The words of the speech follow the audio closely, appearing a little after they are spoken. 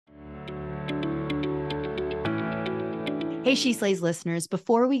Hey, She Slays listeners,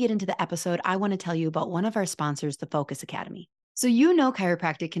 before we get into the episode, I want to tell you about one of our sponsors, the Focus Academy. So, you know,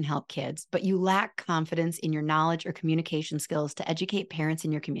 chiropractic can help kids, but you lack confidence in your knowledge or communication skills to educate parents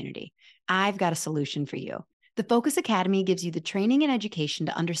in your community. I've got a solution for you. The Focus Academy gives you the training and education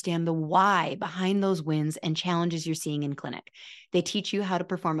to understand the why behind those wins and challenges you're seeing in clinic. They teach you how to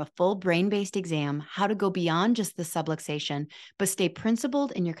perform a full brain based exam, how to go beyond just the subluxation, but stay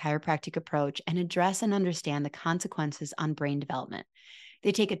principled in your chiropractic approach and address and understand the consequences on brain development.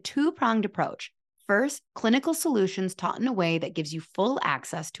 They take a two-pronged approach. First, clinical solutions taught in a way that gives you full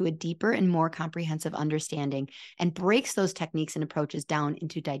access to a deeper and more comprehensive understanding and breaks those techniques and approaches down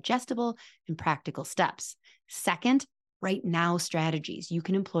into digestible and practical steps. Second, right now strategies you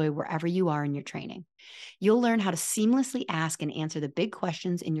can employ wherever you are in your training. You'll learn how to seamlessly ask and answer the big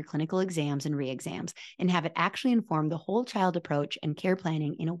questions in your clinical exams and re-exams and have it actually inform the whole child approach and care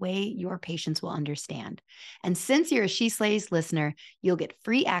planning in a way your patients will understand. And since you're a She Slays listener, you'll get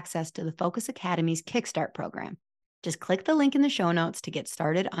free access to the Focus Academy's Kickstart program. Just click the link in the show notes to get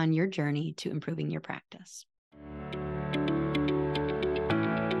started on your journey to improving your practice.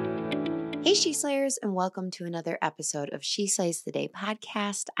 Hey, She Slayers, and welcome to another episode of She Slays the Day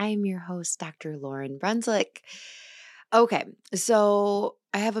podcast. I am your host, Dr. Lauren Brunswick. Okay, so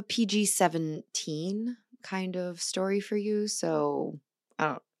I have a PG-17 kind of story for you. So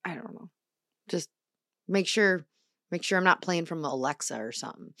I don't know. Just make sure I'm not playing from Alexa or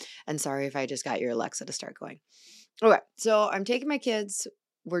something. And sorry if I just got your Alexa to start going. Okay, so I'm taking my kids.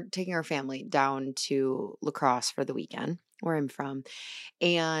 We're taking our family down to La Crosse for the weekend, where I'm from.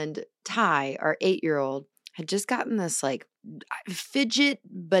 And Ty, our 8-year-old, had just gotten this like fidget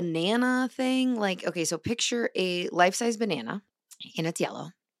banana thing. Like, okay, so picture a life-size banana and it's yellow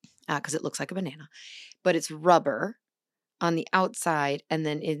because it looks like a banana, but it's rubber on the outside. And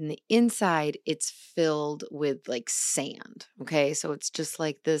then in the inside, it's filled with like sand. Okay, so it's just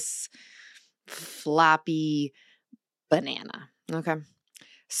like this floppy banana. Okay,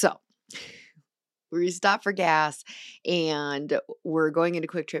 so we stop for gas and we're going into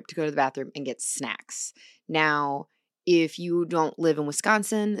Quick Trip to go to the bathroom and get snacks. Now, if you don't live in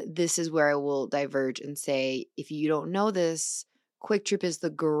Wisconsin, this is where I will diverge and say, if you don't know this, Quick Trip is the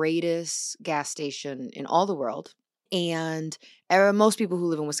greatest gas station in all the world. And most people who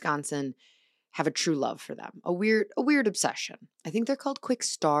live in Wisconsin have a true love for them, a weird obsession. I think they're called Quick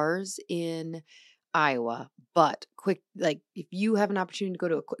Stars in Iowa, but if you have an opportunity to go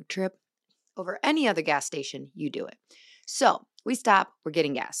to a Quick Trip, over any other gas station, you do it. So we stop, we're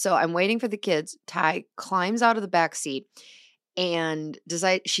getting gas. So I'm waiting for the kids. Ty climbs out of the back seat and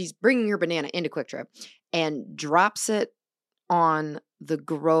she's bringing her banana into Quick Trip and drops it on the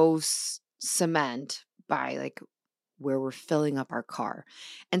gross cement by like where we're filling up our car.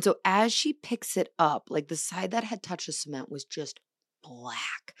 And so as she picks it up, like the side that had touched the cement was just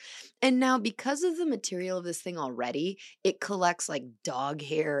black. And now because of the material of this thing already, it collects like dog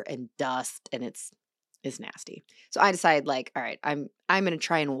hair and dust and it's nasty. So I decided like, all right, I'm going to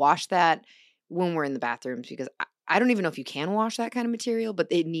try and wash that when we're in the bathrooms because I don't even know if you can wash that kind of material, but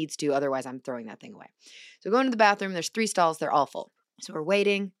it needs to. Otherwise, I'm throwing that thing away. So going to the bathroom, there's 3 stalls. They're all full. So we're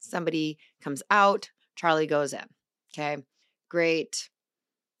waiting. Somebody comes out. Charlie goes in. Okay, great.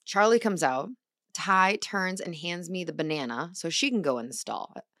 Charlie comes out. Ty turns and hands me the banana so she can go in the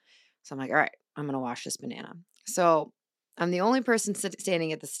stall. So I'm like, all right, I'm going to wash this banana. So I'm the only person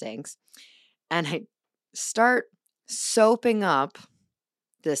standing at the sinks. And I start soaping up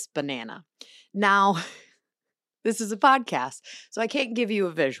this banana. Now, this is a podcast, so I can't give you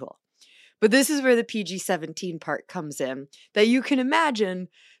a visual. But this is where the PG-17 part comes in, that you can imagine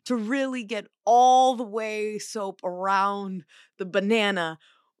to really get all the way soap around the banana,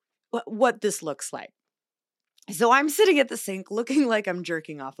 what this looks like. So I'm sitting at the sink looking like I'm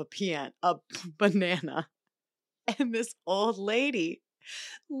jerking off a banana. And this old lady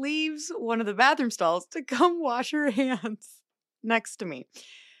leaves one of the bathroom stalls to come wash her hands next to me.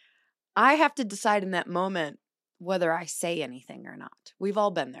 I have to decide in that moment whether I say anything or not. We've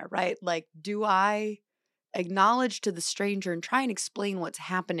all been there, right? Like, do I acknowledge to the stranger and try and explain what's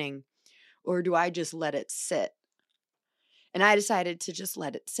happening, or do I just let it sit? And I decided to just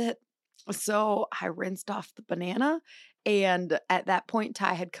let it sit. So I rinsed off the banana. And at that point,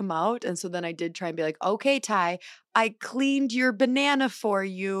 Ty had come out. And so then I did try and be like, okay, Ty, I cleaned your banana for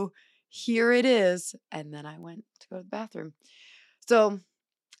you. Here it is. And then I went to go to the bathroom. So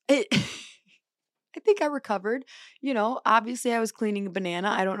I think I recovered. You know, obviously I was cleaning a banana.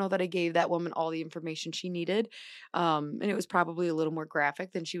 I don't know that I gave that woman all the information she needed. And it was probably a little more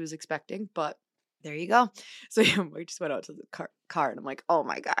graphic than she was expecting, but there you go. So yeah, we just went out to the car and I'm like, oh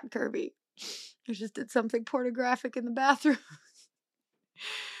my God, Kirby, I just did something pornographic in the bathroom.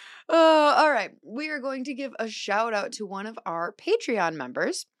 All right. We are going to give a shout out to one of our Patreon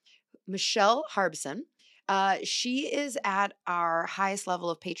members, Michelle Harbison. She is at our highest level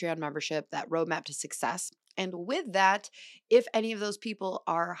of Patreon membership, that roadmap to success. And with that, if any of those people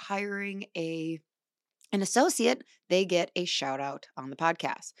are hiring an associate, they get a shout out on the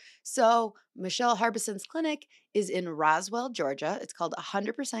podcast. So Michelle Harbison's clinic is in Roswell, Georgia. It's called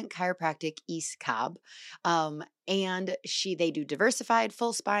 100% Chiropractic East Cobb. And they do diversified,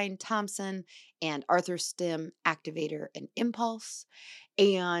 full spine, Thompson, and arthro-stim, activator, and impulse.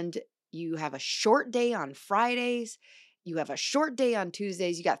 And you have a short day on Fridays. You have a short day on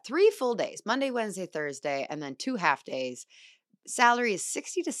Tuesdays. You got 3 full days, Monday, Wednesday, Thursday, and then 2 half days. Salary is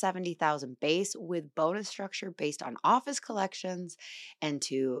 60 to 70,000 base with bonus structure based on office collections. And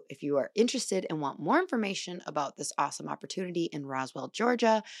if you are interested and want more information about this awesome opportunity in Roswell,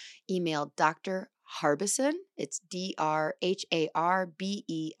 Georgia, email Dr. Harbison. It's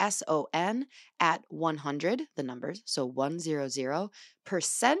DRHARBESON at 100, the numbers, so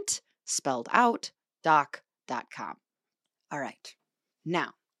 100% spelled out, doc.com. All right.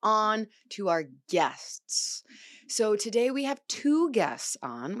 Now, on to our guests. So today we have 2 guests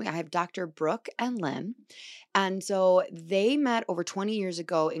on. I have Dr. Brooke and Lynne. And so they met over 20 years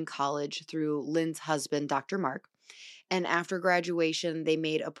ago in college through Lynne's husband, Dr. Mark. And after graduation, they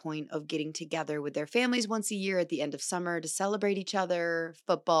made a point of getting together with their families once a year at the end of summer to celebrate each other,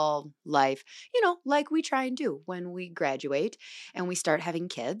 football, life, like we try and do when we graduate and we start having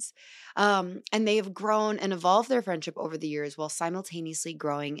kids. And they have grown and evolved their friendship over the years while simultaneously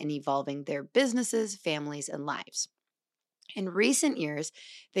growing and evolving their businesses, families, and lives. In recent years,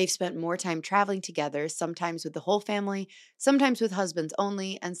 they've spent more time traveling together, sometimes with the whole family, sometimes with husbands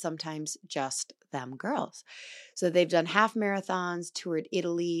only, and sometimes just them girls. So they've done half marathons, toured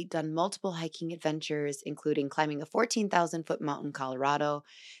Italy, done multiple hiking adventures, including climbing a 14,000-foot mountain in Colorado.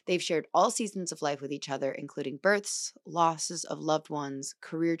 They've shared all seasons of life with each other, including births, losses of loved ones,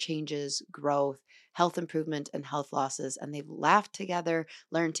 career changes, growth, health improvement, and health losses. And they've laughed together,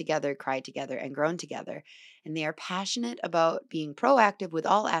 learned together, cried together, and grown together. And they are passionate about being proactive with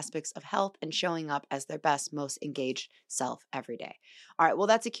all aspects of health and showing up as their best, most engaged self every day. All right, well,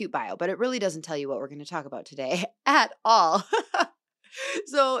 that's a cute bio, but it really doesn't tell you what we're going to talk about today at all.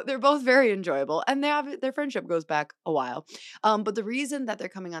 So they're both very enjoyable, and their friendship goes back a while. But the reason that they're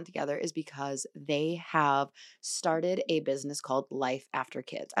coming on together is because they have started a business called Life After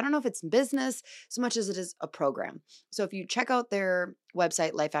Kids. I don't know if it's business so much as it is a program. So if you check out their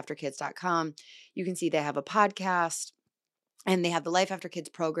website, lifeafterkids.com, you can see they have a podcast. And they have the Life After Kids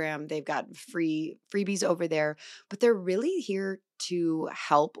program. They've got freebies over there, but they're really here to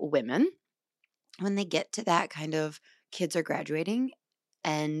help women when they get to that kind of kids are graduating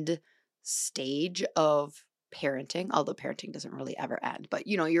end stage of parenting, although parenting doesn't really ever end. But,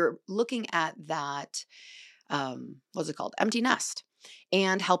 you're looking at that, what's it called? Empty nest.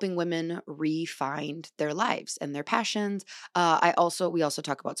 And helping women re-find their lives and their passions. We also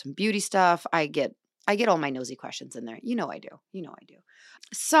talk about some beauty stuff. I get all my nosy questions in there. I do.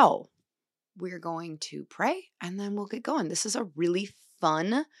 So we're going to pray and then we'll get going. This is a really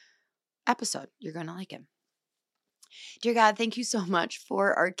fun episode. You're going to like it. Dear God, thank you so much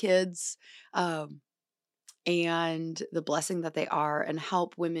for our kids and the blessing that they are, and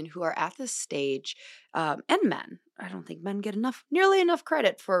help women who are at this stage, and men. I don't think men get nearly enough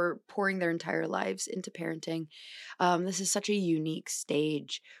credit for pouring their entire lives into parenting. This is such a unique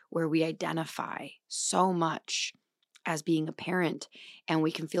stage where we identify so much as being a parent, and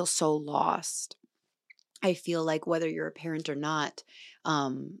we can feel so lost. I feel like whether you're a parent or not,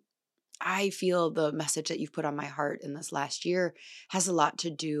 I feel the message that you've put on my heart in this last year has a lot to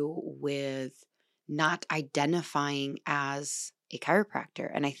do with not identifying as a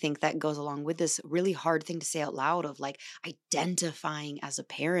chiropractor. And I think that goes along with this really hard thing to say out loud of identifying as a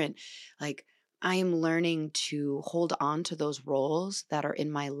parent. I am learning to hold on to those roles that are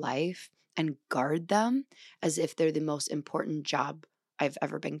in my life and guard them as if they're the most important job I've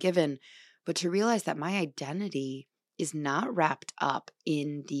ever been given. But to realize that my identity is not wrapped up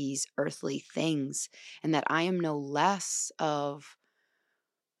in these earthly things, and that I am no less of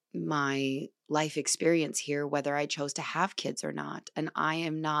my life experience here, whether I chose to have kids or not. And I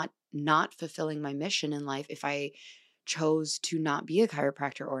am not fulfilling my mission in life if I chose to not be a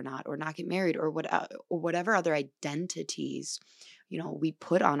chiropractor or not get married or whatever other identities, we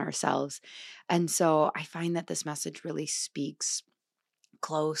put on ourselves. And so I find that this message really speaks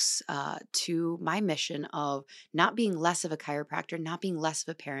close to my mission of not being less of a chiropractor, not being less of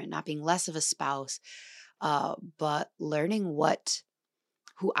a parent, not being less of a spouse, but learning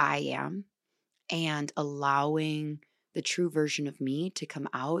who I am and allowing the true version of me to come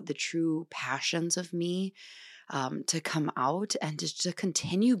out, the true passions of me to come out, and just to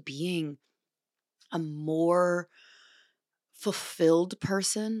continue being a more fulfilled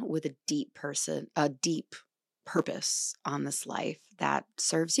person with a deep purpose on this life that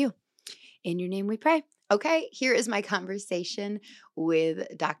serves you. In your name we pray. Okay, here is my conversation with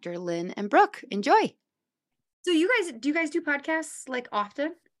Dr. Lynne and Brooke. Enjoy. So do you guys do podcasts like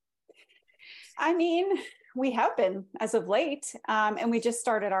often? I mean, we have been as of late, and we just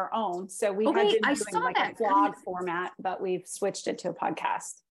started our own. So we had been doing like a vlog format, but we've switched it to a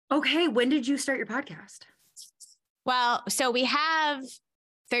podcast. Okay, when did you start your podcast? Well, so we have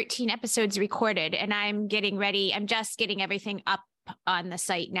 13 episodes recorded, and I'm getting ready. I'm just getting everything up on the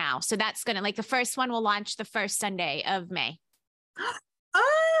site now. So that's going to, like, the first one will launch the first Sunday of May.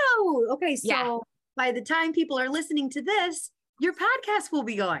 Oh, okay. So by the time people are listening to this, your podcast will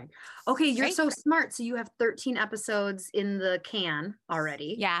be going. Okay, you're so smart. So you have 13 episodes in the can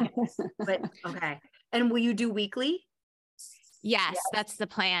already. Yeah. But okay. And will you do weekly? Yes, that's the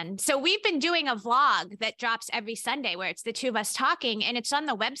plan. So we've been doing a vlog that drops every Sunday where it's the two of us talking, and it's on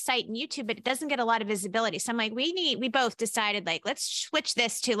the website and YouTube, but it doesn't get a lot of visibility. So I'm like, we both decided, like, let's switch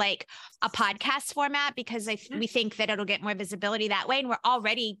this to like a podcast format, because we think that it'll get more visibility that way. And we're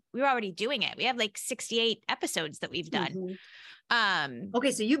already doing it. We have like 68 episodes that we've done.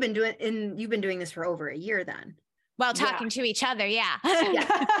 Okay. So you've been doing this for over a year then. While talking to each other. Yeah.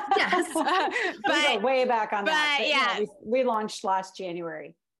 Yes. But go way back on that. But yeah. We launched last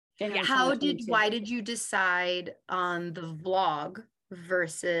January. Why did you decide on the vlog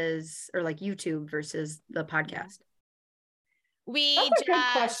versus, or like YouTube versus the podcast? That's a good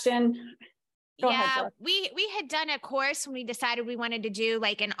question. Go ahead, we had done a course when we decided we wanted to do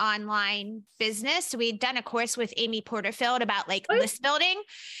like an online business. So we'd done a course with Amy Porterfield about like list building.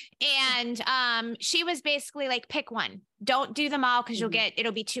 And she was basically like, pick one. Don't do them all because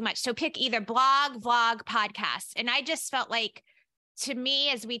it'll be too much. So pick either blog, vlog, podcast. And I just felt like, to me,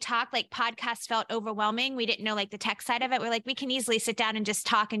 as we talked, like podcasts felt overwhelming. We didn't know like the tech side of it. We're like, we can easily sit down and just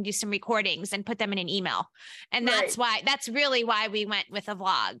talk and do some recordings and put them in an email. And that's really why we went with a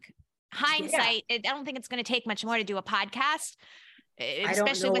vlog. Hindsight, I don't think it's going to take much more to do a podcast,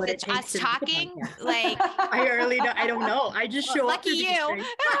 especially with us talking. Like, I don't know. I just show up. Lucky you. I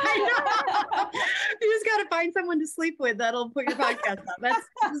know. You just got to find someone to sleep with that'll put your podcast up. This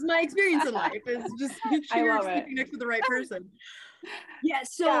is my experience in life. Is just make sure you're sleeping next to the right person. Yeah.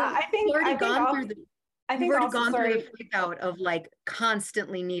 So I think you've already gone through the freak out of like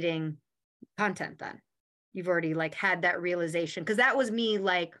constantly needing content. Then you've already like had that realization, because that was me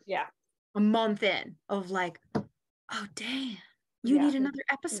like a month in of like, oh damn, you need another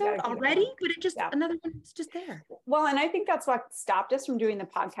episode already, but it just another one's just there. Well, and I think that's what stopped us from doing the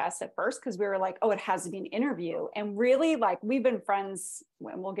podcast at first, because we were like, oh, it has to be an interview. And really, like, we've been friends,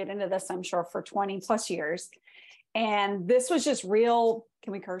 and we'll get into this, I'm sure, for 20 plus years. And this was just real,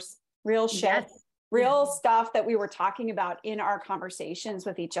 can we curse? Real shit. Yes. Real stuff that we were talking about in our conversations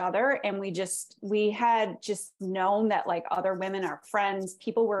with each other. And we had just known that like other women, our friends,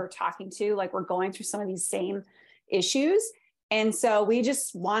 people we're talking to, like, we're going through some of these same issues. And so we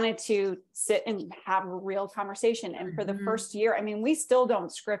just wanted to sit and have a real conversation. And for the first year, I mean, we still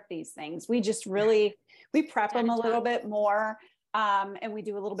don't script these things. We just really, we prep them a little bit more. And we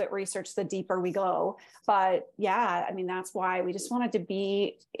do a little bit of research the deeper we go. But yeah, I mean, that's why we just wanted to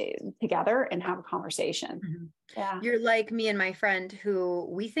be together and have a conversation. Yeah. You're like me and my friend who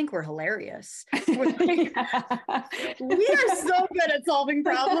we think we're hilarious. We are so good at solving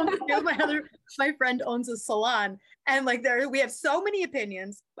problems. My friend owns a salon, and like we have so many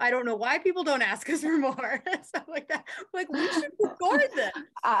opinions. I don't know why people don't ask us for more. Stuff like that. Like, we should record this.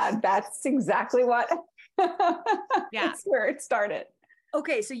 That's exactly what. That's where it started.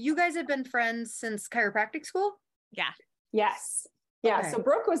 Okay, so you guys have been friends since chiropractic school? Yeah. Yes. Yeah. Okay. So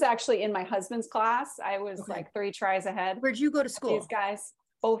Brooke was actually in my husband's class. I was like 3 tries ahead. Where'd you go to school? These guys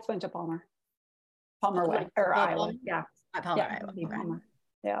both went to Palmer Way, or Iowa. Yeah. At Palmer, Iowa. Palmer.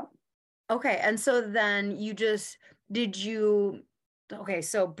 Yeah. Okay. And so then okay,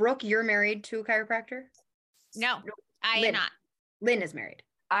 so Brooke, you're married to a chiropractor? No, I am not. Lynne is married.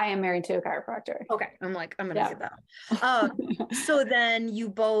 I am married to a chiropractor. Okay. I'm going to get that. So then did you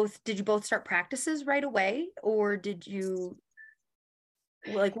both start practices right away, or did you,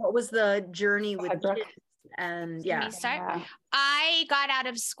 like, what was the journey with kids? And I got out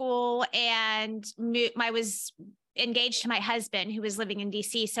of school and I was engaged to my husband, who was living in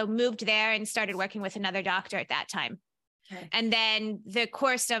DC. So moved there and started working with another doctor at that time. Okay. And then the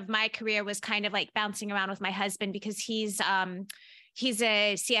course of my career was kind of like bouncing around with my husband, because he's he's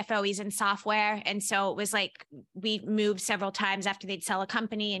a CFO, he's in software. And so it was like, we moved several times after they'd sell a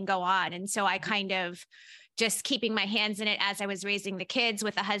company and go on. And so I kind of just keeping my hands in it as I was raising the kids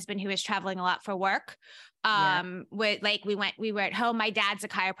with a husband who was traveling a lot for work. With like, we were at home. My dad's a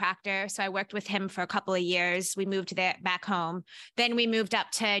chiropractor. So I worked with him for a couple of years. We moved there back home. Then we moved up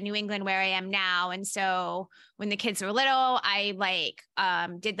to New England where I am now. And so when the kids were little, I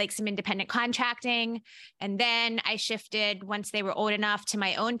did like some independent contracting. And then I shifted once they were old enough to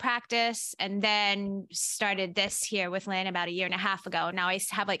my own practice, and then started this here with Lynne about a year and a half ago. Now I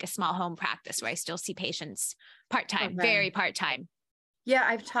have like a small home practice where I still see patients part-time, very part-time. Yeah,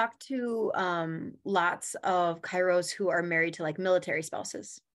 I've talked to lots of chiros who are married to like military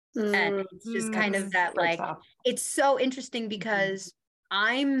spouses. And it's just kind of that, like, it's so interesting because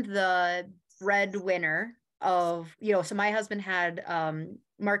I'm the breadwinner of, so my husband had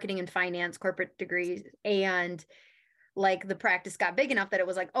marketing and finance corporate degrees, and like the practice got big enough that it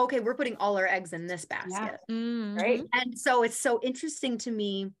was like, okay, we're putting all our eggs in this basket. Right. And so it's so interesting to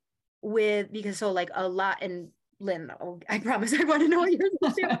me because so like a lot, and Lynne, I promise I want to know what yours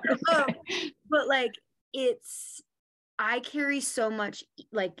is too. But like, I carry so much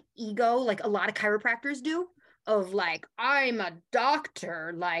like ego, like a lot of chiropractors do, of like, I'm a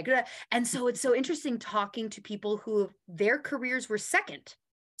doctor, like, and so it's so interesting talking to people who their careers were second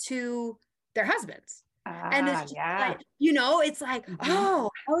to their husbands. And it's just like, it's like, oh,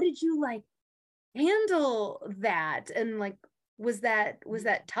 how did you like handle that? And like, was that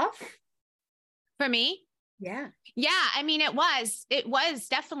tough for me? Yeah. I mean, it was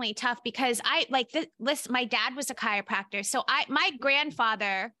definitely tough because my dad was a chiropractor. So my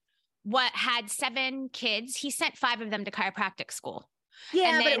grandfather had 7 kids. He sent 5 of them to chiropractic school.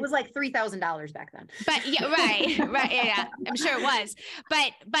 Yeah, but it was like $3,000 back then. But yeah, right. Yeah, I'm sure it was.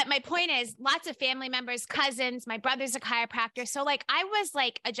 But my point is, lots of family members, cousins, my brother's a chiropractor. So like, I was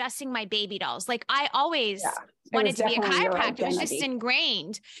like adjusting my baby dolls. Like I always wanted to be a chiropractor. It was just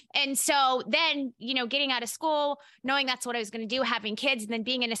ingrained. And so then, getting out of school, knowing that's what I was going to do, having kids, and then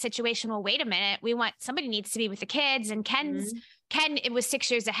being in a situation, well, wait a minute, somebody needs to be with the kids. And Ken, it was 6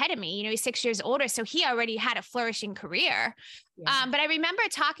 years ahead of me, he's 6 years older. So he already had a flourishing career. Yeah. But I remember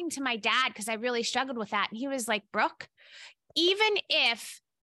talking to my dad because I really struggled with that. And he was like, Brooke, even if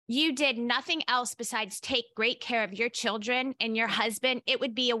you did nothing else besides take great care of your children and your husband, it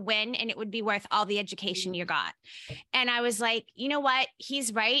would be a win and it would be worth all the education you got. And I was like, you know what?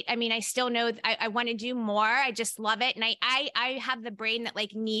 He's right. I mean, I still know I want to do more. I just love it. And I have the brain that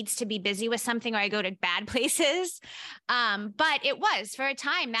like needs to be busy with something, or I go to bad places. But it was for a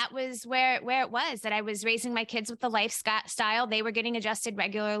time, that was where it was, that I was raising my kids with the lifestyle. They were getting adjusted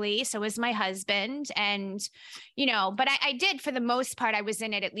regularly. So was my husband. And, but I did, for the most part, I was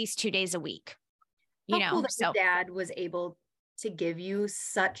in it at least 2 days a week. How cool that your dad was able to give you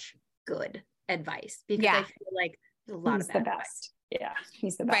such good advice, because I feel like there's a lot of bad advice. Yeah,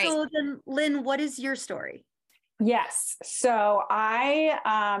 he's the best. So then, Lynne, what is your story? Yes. So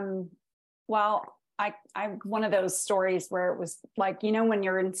I'm one of those stories where it was like, when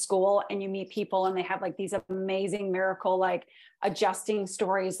you're in school and you meet people and they have like these amazing miracle, like adjusting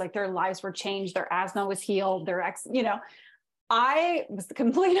stories, like their lives were changed, their asthma was healed, I was the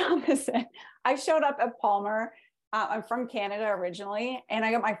complete opposite. I showed up at Palmer. I'm from Canada originally, and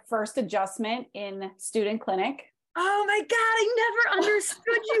I got my first adjustment in student clinic. Oh my God, I never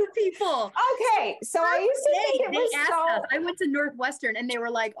understood you people. Okay, so I used to think it was so... I went to Northwestern and they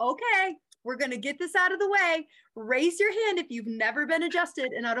were like, okay, we're going to get this out of the way. Raise your hand if you've never been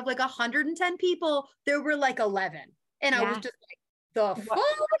adjusted. And out of like 110 people, there were like 11. And I was just like, the fuck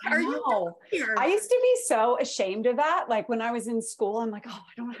are you here? I used to be so ashamed of that. Like when I was in school, I'm like, oh,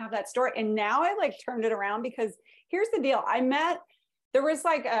 I don't have that story. And now I like turned it around, because here's the deal. There was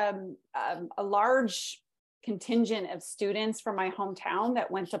like a large contingent of students from my hometown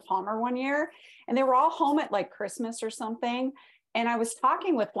that went to Palmer one year, and they were all home at like Christmas or something. And I was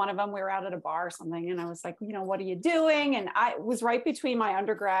talking with one of them. We were out at a bar or something. And I was like, what are you doing? And I was right between my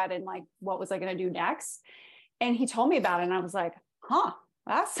undergrad and like, what was I going to do next? And he told me about it. And I was like,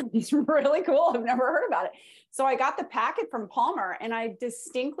 that's really cool. I've never heard about it. So I got the packet from Palmer, and I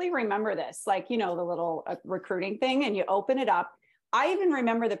distinctly remember this, like, the little recruiting thing, and you open it up. I even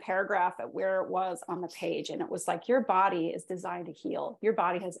remember the paragraph at where it was on the page. And it was like, your body is designed to heal. Your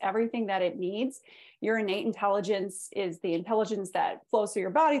body has everything that it needs. Your innate intelligence is the intelligence that flows through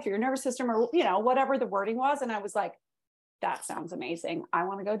your body, through your nervous system, or, whatever the wording was. And I was like, that sounds amazing. I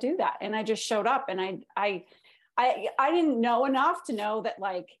want to go do that. And I just showed up, and I didn't know enough to know that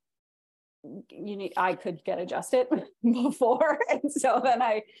like, I could get adjusted before. And so then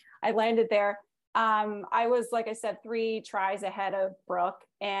I landed there. I was, like I said, 3 tries ahead of Brooke,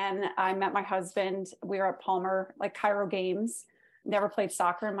 and I met my husband. We were at Palmer, like Cairo games. Never played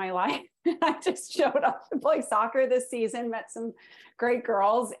soccer in my life. I just showed up to play soccer this season, met some great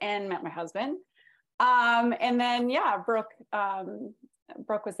girls, and met my husband. And then, yeah, Brooke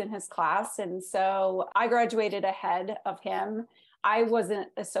was in his class. And so I graduated ahead of him. I was an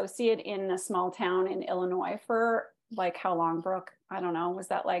associate in a small town in Illinois for like how long, Brooke? I don't know. Was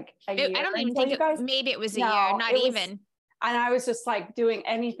that like a year? I don't even think maybe it was a year, not even. And I was just like doing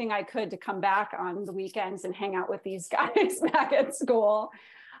anything I could to come back on the weekends and hang out with these guys back at school.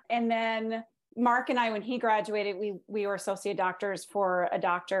 And then Mark and I, when he graduated, we were associate doctors for a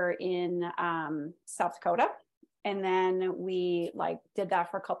doctor in South Dakota. And then we like did that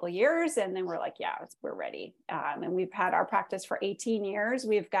for a couple of years. And then we're like, yeah, we're ready. And we've had our practice for 18 years.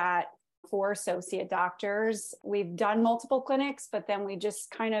 We've got 4 associate doctors. We've done multiple clinics, but then we just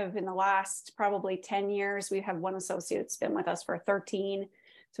kind of in the last probably 10 years, we have 1 associate that's been with us for 13.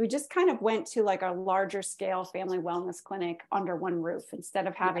 So we just kind of went to like a larger scale family wellness clinic under one roof instead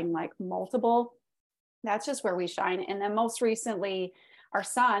of having like multiple. That's just where we shine. And then most recently, our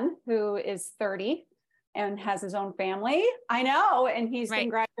son, who is 30 and has his own family. I know. And he's been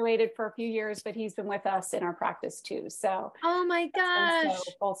graduated for a few years, but he's been with us in our practice too. So, oh my gosh,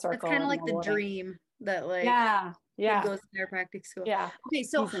 so full circle. It's kind of like the dream that like, goes to chiropractic school. Yeah. Okay.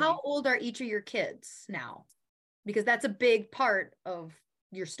 So how old are each of your kids now? Because that's a big part of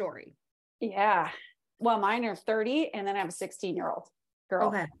your story. Yeah. Well, mine are 30 and then I have a 16-year-old girl.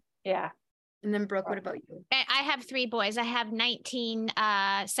 Okay. Yeah. And then Brooke, what about you? I have 3 boys. I have 19,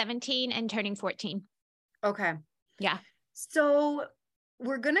 17 and turning 14. Okay. Yeah. So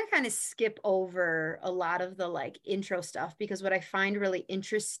we're going to kind of skip over a lot of the like intro stuff, because what I find really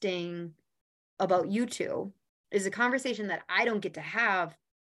interesting about you two is a conversation that I don't get to have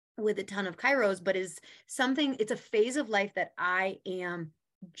with a ton of chiros, but is something, it's a phase of life that I am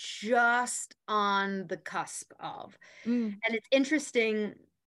just on the cusp of. And it's interesting.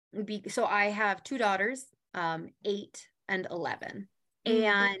 So I have 2 daughters, 8 and 11,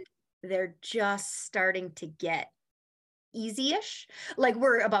 and they're just starting to get easy-ish. Like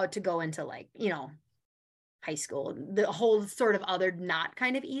we're about to go into like, high school, the whole sort of other not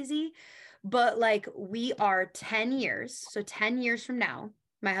kind of easy, but like we are 10 years. So 10 years from now,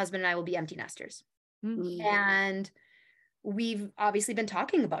 my husband and I will be empty nesters. And we've obviously been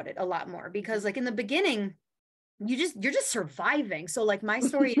talking about it a lot more because like in the beginning, you're just surviving. So like my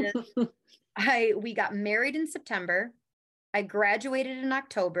story is we got married in September. I graduated in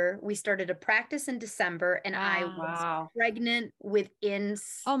October. We started a practice in December, and I was pregnant within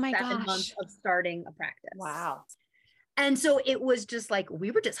 7 months of starting a practice. Wow. And so it was just like,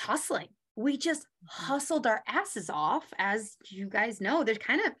 we were just hustling. We just hustled our asses off. As you guys know, there's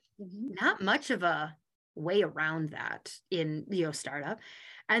kind of not much of a way around that in, startup.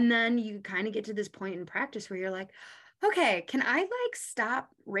 And then you kind of get to this point in practice where you're like, okay, can I like stop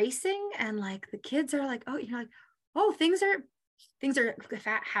racing? And like the kids are like, oh, things are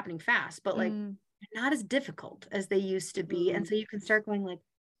happening fast, but like not as difficult as they used to be. And so you can start going like,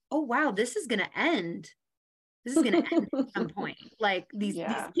 oh, wow, this is going to end. This is going to end at some point. Like these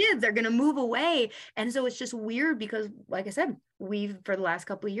kids are going to move away. And so it's just weird because like I said, we've for the last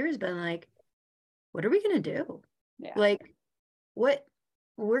couple of years been like, what are we going to do? Yeah. Like what?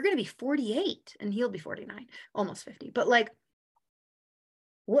 We're going to be 48 and he'll be 49, almost 50. But like,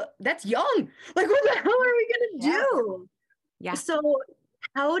 what? That's young. Like, what the hell are we going to do? Yeah. So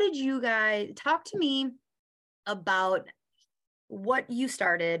how did you guys talk to me about what you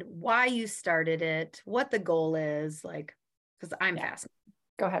started, why you started it, what the goal is, like, because I'm fascinated.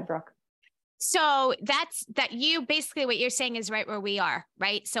 Go ahead, Brooke. So you basically what you're saying is right where we are,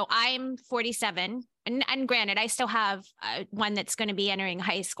 right? So I'm 47 and granted, I still have one that's going to be entering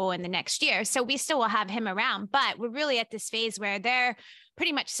high school in the next year. So we still will have him around, but we're really at this phase where they're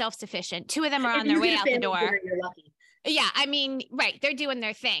pretty much self-sufficient. 2 of them are on their way out the door. You're lucky. Yeah. I mean, right. They're doing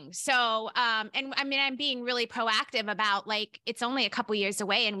their thing. So, and I mean, I'm being really proactive about like, it's only a couple years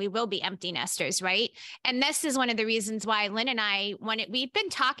away and we will be empty nesters. Right. And this is one of the reasons why Lynne and I we've been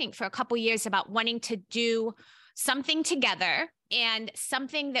talking for a couple years about wanting to do something together and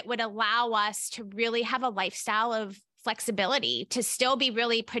something that would allow us to really have a lifestyle of flexibility, to still be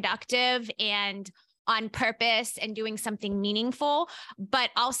really productive and on purpose and doing something meaningful,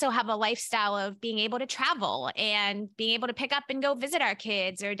 but also have a lifestyle of being able to travel and being able to pick up and go visit our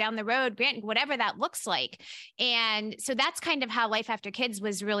kids or down the road, whatever that looks like. And so that's kind of how Life After Kids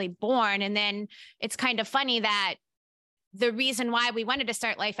was really born. And then it's kind of funny that the reason why we wanted to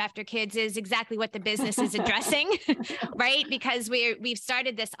start Life After Kids is exactly what the business is addressing, right? Because we've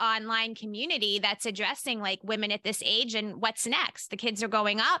started this online community that's addressing like women at this age and what's next. The kids are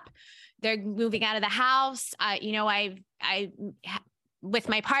growing up, they're moving out of the house. With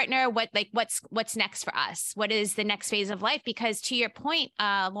my partner, what's next for us? What is the next phase of life? Because to your point,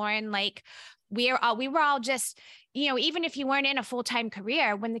 Lauren, like we were all just, even if you weren't in a full-time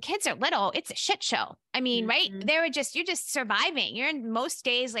career, when the kids are little, it's a shit show. I mean, right? You're just surviving. You're in most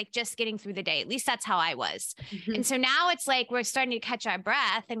days, like just getting through the day. At least that's how I was. And so now it's like, we're starting to catch our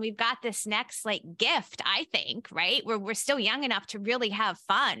breath and we've got this next like gift, I think, right? We're still young enough to really have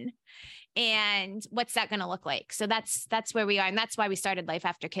fun. And what's that going to look like? So that's where we are. And that's why we started Life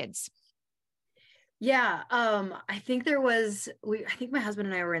After Kids. Yeah. I think I think my husband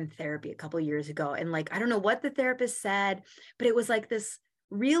and I were in therapy a couple of years ago, and like, I don't know what the therapist said, but it was like this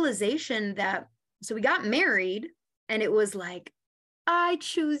realization that, so we got married and it was like, I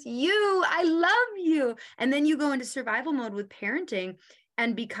choose you. I love you. And then you go into survival mode with parenting,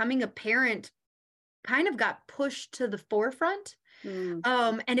 and becoming a parent kind of got pushed to the forefront.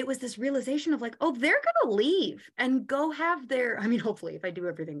 And it was this realization of like, oh, they're going to leave and go have hopefully if I do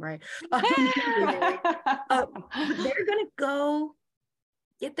everything right, they're going to go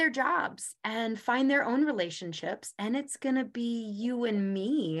get their jobs and find their own relationships. And it's going to be you and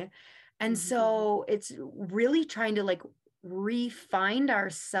me. And so it's really trying to like re-find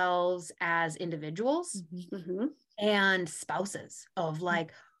ourselves as individuals and spouses of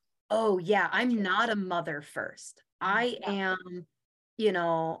like, oh yeah, I'm not a mother first. I am,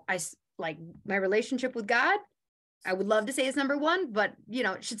 I like my relationship with God. I would love to say it's number one, but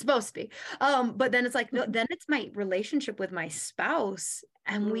it's supposed to be. But then it's like, no, then it's my relationship with my spouse.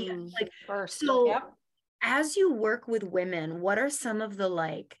 And we like, first. So as you work with women, what are some of the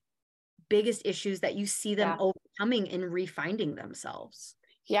like biggest issues that you see them overcoming and refinding themselves?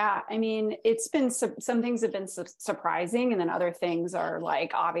 Yeah, I mean, it's been some things have been surprising, and then other things are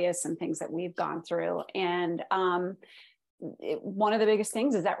like obvious and things that we've gone through. And one of the biggest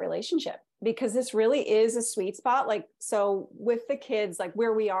things is that relationship, because this really is a sweet spot. Like, so with the kids, like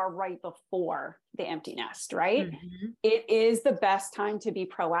where we are right before the empty nest, right? It is the best time to be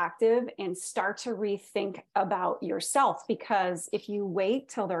proactive and start to rethink about yourself, because if you wait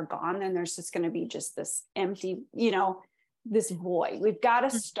till they're gone, then there's just going to be just this empty, this void. We've got to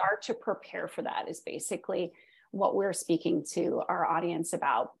start to prepare for that, is basically what we're speaking to our audience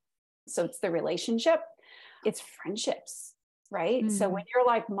about. So it's the relationship, it's friendships, right? So when you're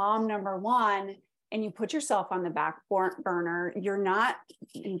like mom number one and you put yourself on the back burner, you're not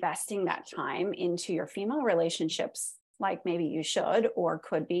investing that time into your female relationships like maybe you should or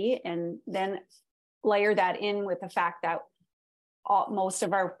could be. And then layer that in with the fact that most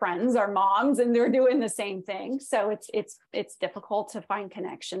of our friends are moms and they're doing the same thing. So it's difficult to find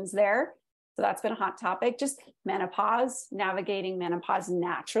connections there. So that's been a hot topic. Just menopause, navigating menopause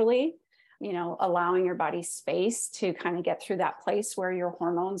naturally, allowing your body space to kind of get through that place where your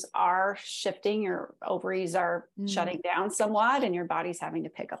hormones are shifting, your ovaries are shutting down somewhat, and your body's having to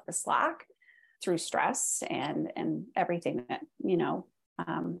pick up the slack through stress and everything that,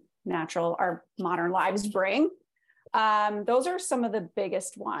 natural, our modern lives bring. Those are some of the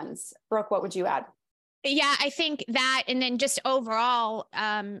biggest ones. Brooke, what would you add? Yeah, I think that, and then just overall,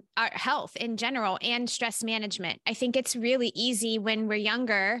 our health in general and stress management. I think it's really easy when we're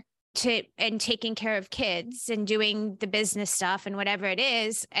younger and taking care of kids and doing the business stuff and whatever it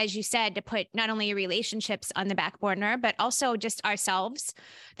is, as you said, to put not only your relationships on the back burner, but also just ourselves,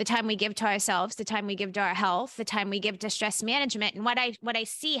 the time we give to ourselves, the time we give to our health, the time we give to stress management. And what I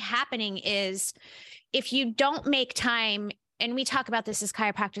see happening is, if you don't make time, and we talk about this as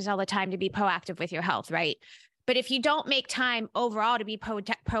chiropractors all the time, to be proactive with your health, right? But if you don't make time overall to be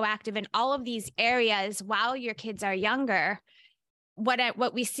proactive in all of these areas while your kids are younger,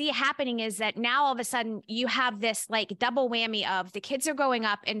 what we see happening is that now all of a sudden you have this like double whammy of the kids are growing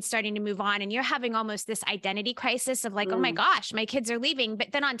up and starting to move on, and you're having almost this identity crisis of like, oh my gosh, my kids are leaving.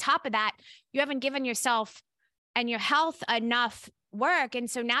 But then on top of that, you haven't given yourself and your health enough work. And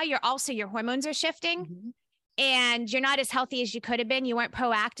so now your hormones are shifting and you're not as healthy as you could have been. You weren't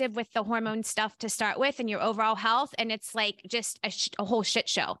proactive with the hormone stuff to start with and your overall health. And it's like just a whole shit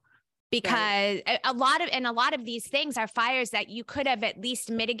show, because a lot of these things are fires that you could have at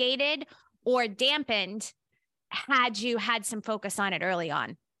least mitigated or dampened had you had some focus on it early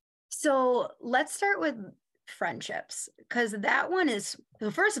on. So let's start with friendships, because that one is,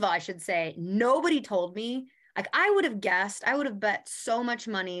 well, first of all, I should say, nobody told me. Like, I would have bet so much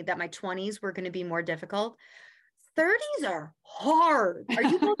money that my 20s were going to be more difficult. 30s are hard. Are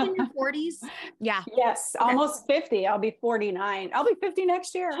you both in your 40s? Yeah. Yes, almost 50. I'll be 49. I'll be 50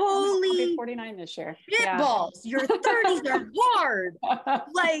 next year. I'll be Holy 49 this year. shitballs. Your 30s are hard.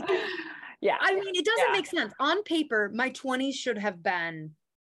 Like, yeah. I mean, it doesn't make sense. On paper, my 20s should have been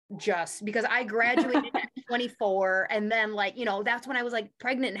just because I graduated at 24. And then like, you know, that's when I was like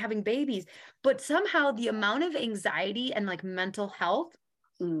pregnant and having babies. But somehow the amount of anxiety and like mental health,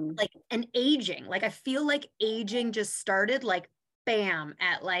 like, and aging, like I feel like aging just started like bam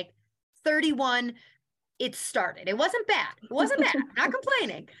at like 31. It started. It wasn't bad. It wasn't bad. Not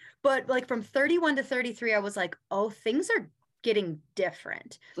complaining. But like from 31 to 33, I was like, oh, things are getting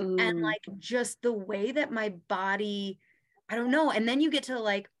different. And like just the way that my body, I don't know. And then you get to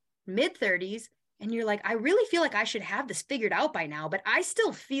like mid 30s and you're like, I really feel like I should have this figured out by now, but I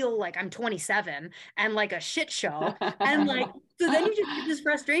still feel like I'm 27 and like a shit show. And like, so then you just get this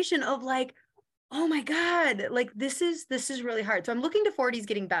frustration of like, oh my God, like this is really hard. So I'm looking to 40s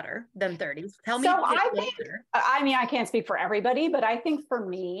getting better than 30s. Tell me. So I mean, I can't speak for everybody, but I think for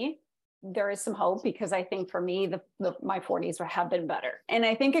me, there is some hope because I think for me, my 40s have been better. And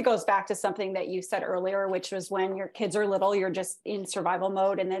I think it goes back to something that you said earlier, which was when your kids are little, you're just in survival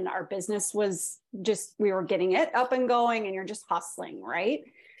mode. And then our business was just, we were getting it up and going and you're just hustling, right?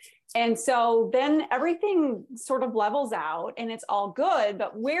 And so then everything sort of levels out and it's all good.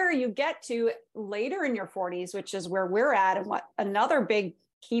 But where you get to later in your 40s, which is where we're at, and what another big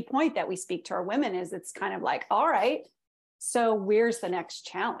key point that we speak to our women is, it's kind of like, all right, so where's the next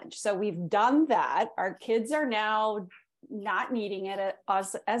challenge? So we've done that. Our kids are now not needing it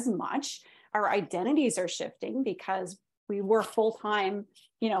as much. Our identities are shifting because we were full-time,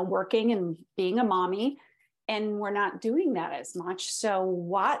 working and being a mommy, and we're not doing that as much. So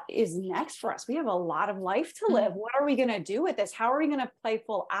what is next for us? We have a lot of life to live. What are we going to do with this? How are we going to play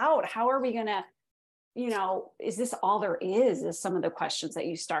full out? How are we going to, is this all there is some of the questions that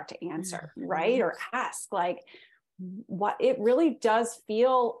you start to answer, right? Or ask, like, what it really does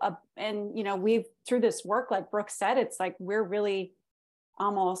feel, and we've through this work, like Brooke said, it's like we're really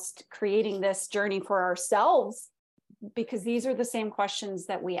almost creating this journey for ourselves because these are the same questions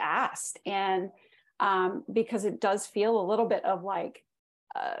that we asked, and because it does feel a little bit of like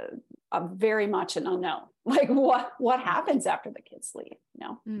a very much an unknown, like what happens after the kids leave,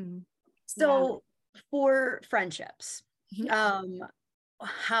 So for friendships,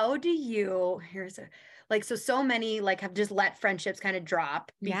 how do you, so many like have just let friendships kind of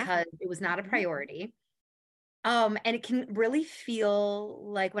drop because it was not a priority. And it can really feel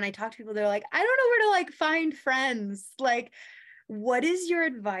like when I talk to people, they're like, I don't know where to like find friends. Like, what is your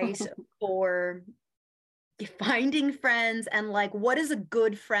advice for finding friends, and like, what does a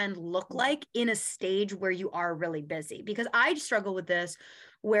good friend look like in a stage where you are really busy? Because I struggle with this,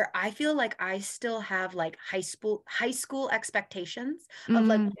 where I feel like I still have like high school expectations of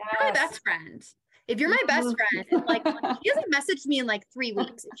like, you're my best friend. If you're my best friend, and like she hasn't messaged me in like 3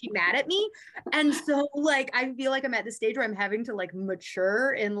 weeks, is she mad at me? And so like I feel like I'm at the stage where I'm having to like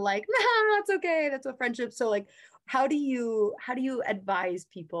mature in like, nah, that's okay, that's a friendship. So like, how do you advise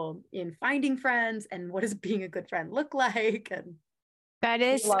people in finding friends, and what does being a good friend look like? And that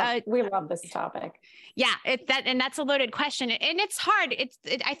is, we love this topic. Yeah, that's a loaded question, and it's hard.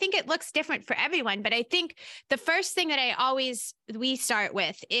 I think it looks different for everyone, but I think the first thing that we start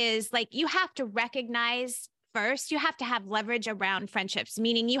with is like, you have to recognize first, you have to have leverage around friendships,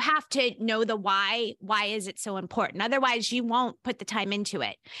 meaning you have to know the why. Why is it so important? Otherwise, you won't put the time into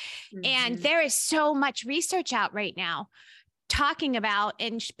it. And there is so much research out right now talking about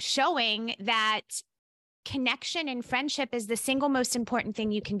and showing that connection and friendship is the single most important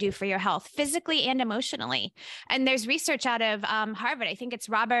thing you can do for your health, physically and emotionally. And there's research out of Harvard. I think it's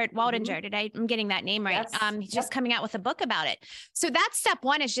Robert Waldinger. I'm getting that name right. Yes. He's just coming out with a book about it. So that's step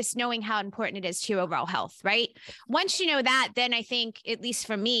one, is just knowing how important it is to your overall health, right? Once you know that, then I think, at least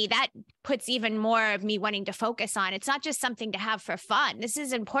for me, that puts even more of me wanting to focus on. It's not just something to have for fun. This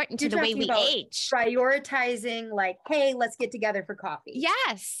is important to the way we age. Prioritizing like, hey, let's get together for coffee.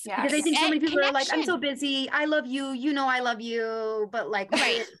 Yes. Because I think so many people are like, I'm so busy. I love you. I love you. But like,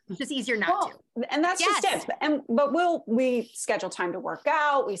 it's just easier not to. And that's just it. But we schedule time to work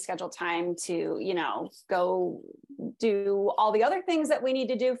out. We schedule time to, go do all the other things that we need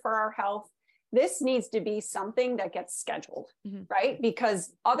to do for our health. This needs to be something that gets scheduled, right?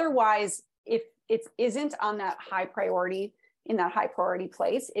 Because otherwise, if it isn't on that high priority, in that high priority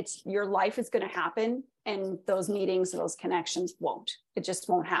place, your life is going to happen. And those meetings, those connections it just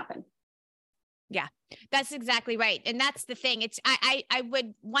won't happen. Yeah, that's exactly right. And that's the thing. I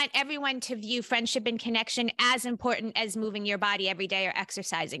would want everyone to view friendship and connection as important as moving your body every day or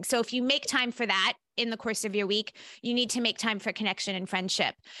exercising. So if you make time for that in the course of your week, you need to make time for connection and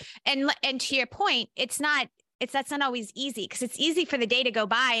friendship. And to your point, that's not always easy, because it's easy for the day to go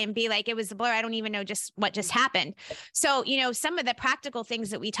by and be like, it was a blur. I don't even know what just happened. So, some of the practical things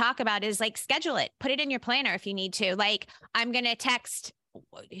that we talk about is like, schedule it, put it in your planner if you need to. Like, I'm going to text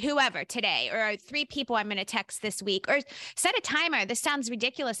whoever today, or 3 people I'm going to text this week, or set a timer. This sounds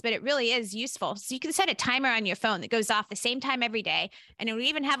ridiculous, but it really is useful. So you can set a timer on your phone that goes off the same time every day. And it will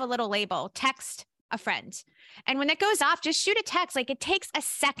even have a little label, text a friend. And when it goes off, just shoot a text. Like, it takes a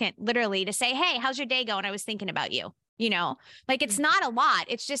second literally to say, hey, how's your day going? I was thinking about you. Like, it's not a lot.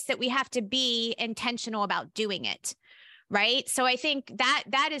 It's just that we have to be intentional about doing it. Right. So I think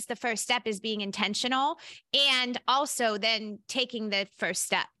that is the first step, is being intentional, and also then taking the first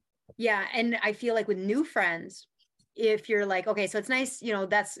step. Yeah. And I feel like with new friends, if you're like, okay, so it's nice,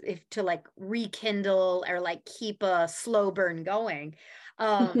 that's if to like rekindle or like keep a slow burn going.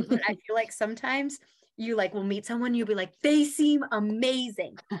 But I feel like sometimes you like will meet someone, you'll be like, they seem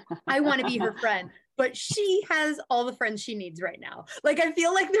amazing. I want to be her friend. But she has all the friends she needs right now. Like, I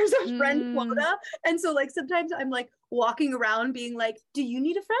feel like there's a friend quota. And so like, sometimes I'm like walking around being like, do you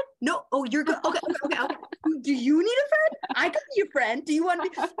need a friend? No. Oh, you're good. Okay. Do you need a friend? I could be your friend. Do you want to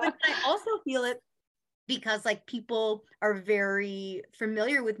be? But I also feel it because like people are very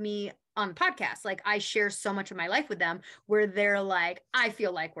familiar with me on podcasts. Like, I share so much of my life with them where they're like, I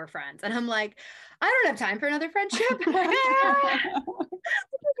feel like we're friends. And I'm like, I don't have time for another friendship.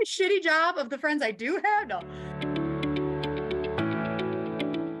 A shitty job of the friends I do have. No.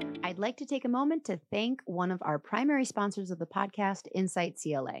 I'd like to take a moment to thank one of our primary sponsors of the podcast, Insight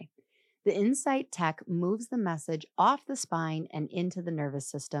CLA. The Insight tech moves the message off the spine and into the nervous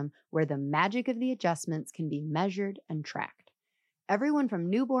system, where the magic of the adjustments can be measured and tracked. Everyone from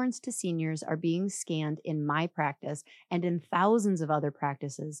newborns to seniors are being scanned in my practice and in thousands of other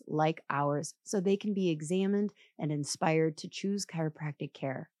practices like ours, so they can be examined and inspired to choose chiropractic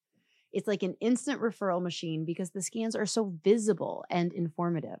care. It's like an instant referral machine because the scans are so visible and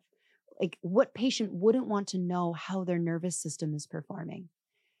informative. Like, what patient wouldn't want to know how their nervous system is performing?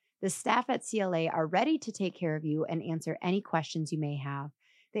 The staff at CLA are ready to take care of you and answer any questions you may have.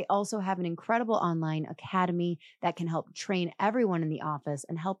 They also have an incredible online academy that can help train everyone in the office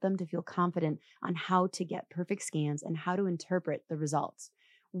and help them to feel confident on how to get perfect scans and how to interpret the results.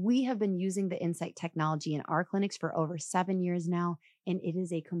 We have been using the Insight technology in our clinics for over 7 years now, and it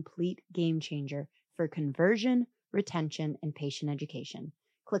is a complete game changer for conversion, retention, and patient education.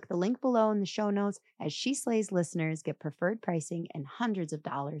 Click the link below in the show notes as She Slays listeners get preferred pricing and hundreds of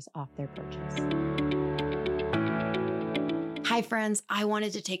dollars off their purchase. Hi, friends. I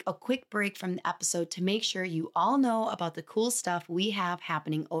wanted to take a quick break from the episode to make sure you all know about the cool stuff we have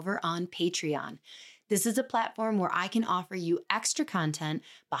happening over on Patreon. This is a platform where I can offer you extra content,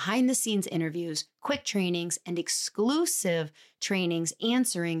 behind-the-scenes interviews, quick trainings, and exclusive trainings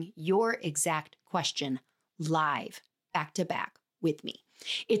answering your exact question live, back-to-back with me.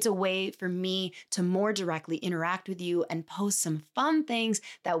 It's a way for me to more directly interact with you and post some fun things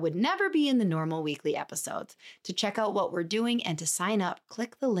that would never be in the normal weekly episodes. To check out what we're doing and to sign up,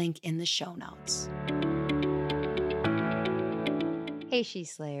 click the link in the show notes. Hey, She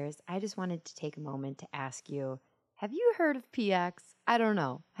Slayers. I just wanted to take a moment to ask you, have you heard of PX? I don't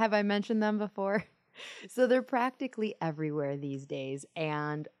know. Have I mentioned them before? So they're practically everywhere these days,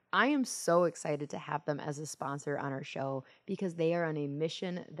 and I am so excited to have them as a sponsor on our show because they are on a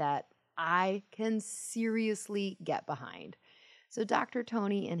mission that I can seriously get behind. So Dr.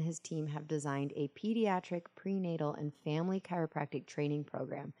 Tony and his team have designed a pediatric, prenatal, and family chiropractic training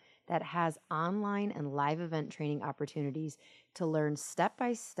program that has online and live event training opportunities to learn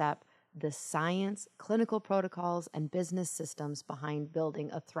step-by-step the science, clinical protocols, and business systems behind building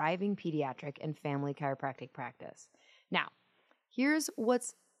a thriving pediatric and family chiropractic practice. Now, here's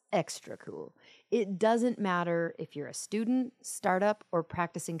what's extra cool. It doesn't matter if you're a student, startup, or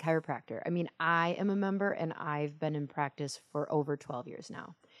practicing chiropractor. I mean, I am a member and I've been in practice for over 12 years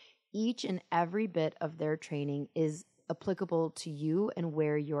now. Each and every bit of their training is applicable to you and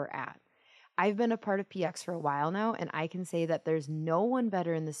where you're at. I've been a part of PX for a while now, and I can say that there's no one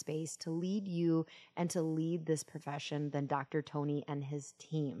better in the space to lead you and to lead this profession than Dr. Tony and his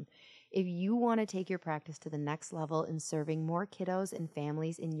team. If you want to take your practice to the next level in serving more kiddos and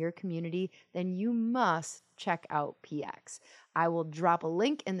families in your community, then you must check out PX. I will drop a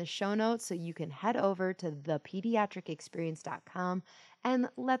link in the show notes so you can head over to thepediatricexperience.com and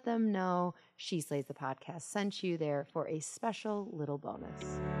let them know She Slays the podcast sent you there for a special little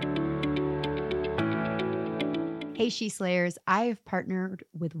bonus. Hey, She Slayers, I have partnered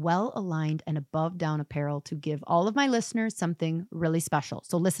with well-aligned and above-down apparel to give all of my listeners something really special.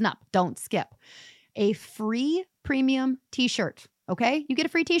 So listen up, don't skip. A free premium t-shirt, okay? You get a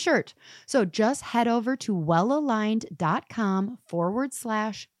free t-shirt. So just head over to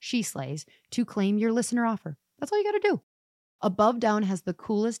wellaligned.com/SheSlays to claim your listener offer. That's all you got to do. Above Down has the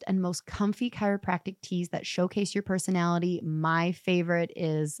coolest and most comfy chiropractic tees that showcase your personality. My favorite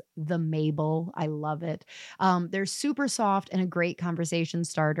is the Mabel. I love it. They're super soft and a great conversation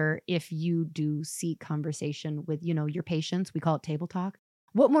starter if you do seek conversation with, your patients. We call it table talk.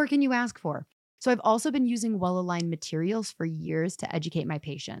 What more can you ask for? So I've also been using well-aligned materials for years to educate my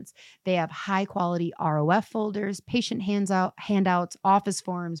patients. They have high-quality ROF folders, patient handouts, office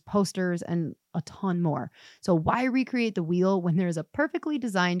forms, posters, and a ton more. So why recreate the wheel when there's a perfectly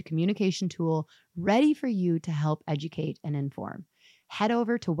designed communication tool ready for you to help educate and inform? Head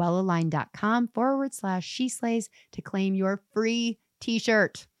over to wellaligned.com/SheSlays to claim your free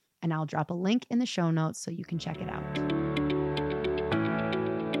t-shirt. And I'll drop a link in the show notes so you can check it out.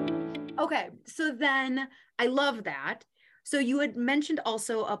 Okay, so then I love that. So you had mentioned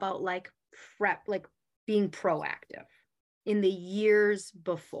also about prep, being proactive in the years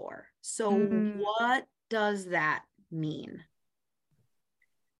before. So what does that mean?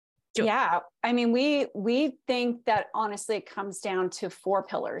 Yeah, I mean, we think that honestly it comes down to 4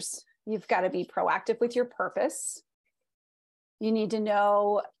 pillars. You've got to be proactive with your purpose. You need to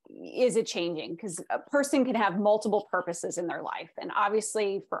know, is it changing? Because a person can have multiple purposes in their life. And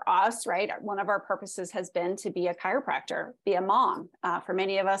obviously for us, right, one of our purposes has been to be a chiropractor, be a mom. For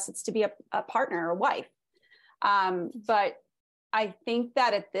many of us, it's to be a partner, a wife. But I think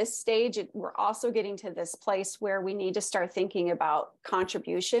that at this stage, we're also getting to this place where we need to start thinking about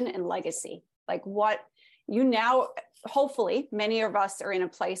contribution and legacy. Like hopefully many of us are in a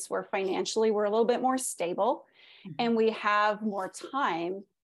place where financially we're a little bit more stable. And we have more time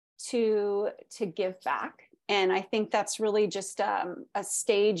to give back. And I think that's really just a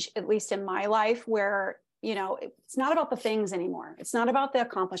stage, at least in my life, where, it's not about the things anymore. It's not about the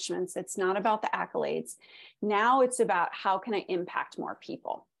accomplishments. It's not about the accolades. Now it's about how can I impact more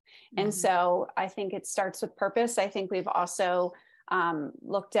people? And so I think it starts with purpose. I think we've also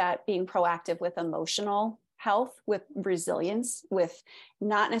looked at being proactive with emotional health, with resilience, with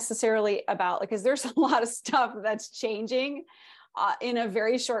not necessarily about, because there's a lot of stuff that's changing in a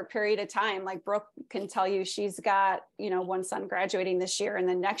very short period of time. Like Brooke can tell you, she's got, one son graduating this year, and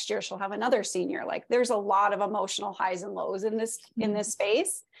then next year she'll have another senior. Like there's a lot of emotional highs and lows in this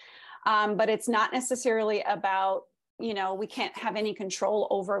space. But it's not necessarily about, we can't have any control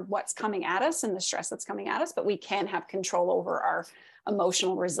over what's coming at us and the stress that's coming at us, but we can have control over our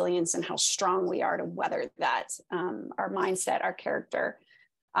emotional resilience and how strong we are to weather that, our mindset, our character.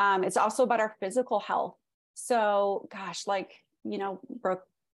 It's also about our physical health. So gosh, Brooke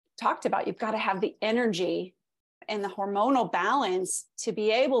talked about, you've got to have the energy and the hormonal balance to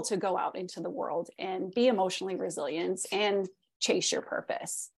be able to go out into the world and be emotionally resilient and chase your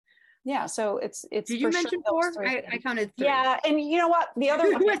purpose. Yeah. So it's, did you mention 4? I counted 3. Yeah. And you know what? The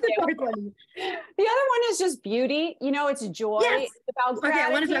other one, the other one is just beauty. It's joy. Yes. It's about gratitude. Okay, I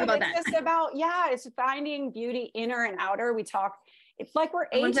want to talk about that. It's just about, it's finding beauty inner and outer. It's like we're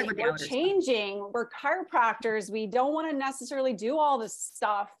aging, we're changing, we're chiropractors. We don't want to necessarily do all this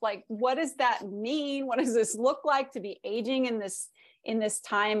stuff. Like, what does that mean? What does this look like to be aging in this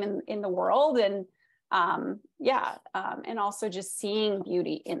time in the world? And and also just seeing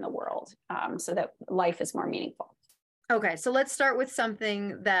beauty in the world, so that life is more meaningful. Okay, so let's start with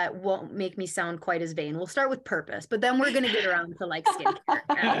something that won't make me sound quite as vain. We'll start with purpose, but then we're going to get around to skincare.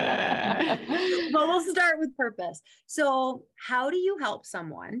 But we'll start with purpose. So how do you help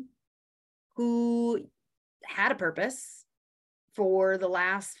someone who had a purpose for the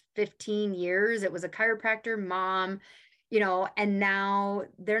last 15 years? It was a chiropractor, mom, and now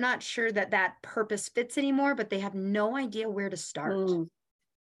they're not sure that purpose fits anymore, but they have no idea where to start.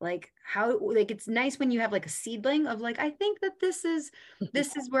 It's nice when you have a seedling of I think that this is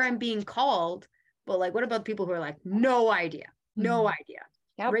where I'm being called. But what about people who are no idea? Yep.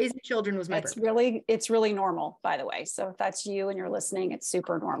 Raising children was my purpose. It's really normal, by the way. So if that's you and you're listening, it's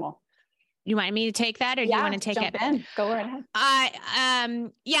super normal. You want me to take that, or do you want to take it? In. Go right ahead.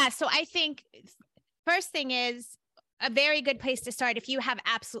 So I think first thing is, a very good place to start if you have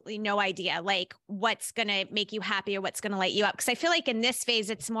absolutely no idea, what's going to make you happy or what's going to light you up. Because I feel like in this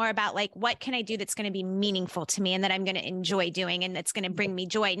phase, it's more about what can I do that's going to be meaningful to me and that I'm going to enjoy doing and that's going to bring me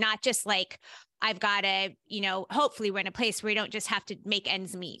joy, not just I've got to, hopefully we're in a place where we don't just have to make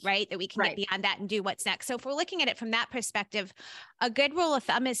ends meet, right? That we can get beyond that and do what's next. So if we're looking at it from that perspective, a good rule of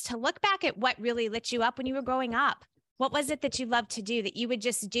thumb is to look back at what really lit you up when you were growing up. What was it that you loved to do that you would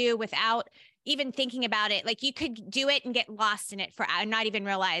just do without even thinking about it? Like you could do it and get lost in it for not even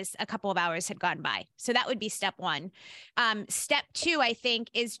realize a couple of hours had gone by. So that would be step one. Step two, I think,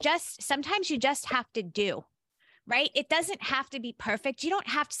 is just sometimes you just have to do. Right? It doesn't have to be perfect. You don't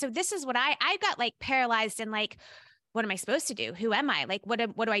have to. So this is what I got like paralyzed and like, what am I supposed to do? Who am I? Like, what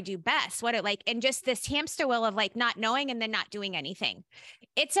do I do best? And just this hamster wheel of like not knowing and then not doing anything.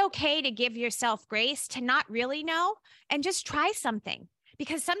 It's okay to give yourself grace to not really know and just try something.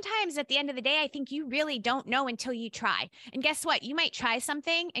 Because sometimes at the end of the day, I think you really don't know until you try. And guess what? You might try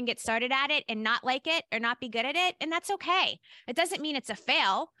something and get started at it and not like it or not be good at it. And that's okay. It doesn't mean it's a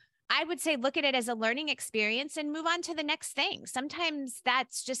fail. I would say look at it as a learning experience and move on to the next thing. Sometimes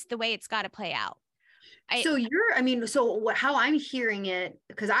that's just the way it's got to play out. How I'm hearing it,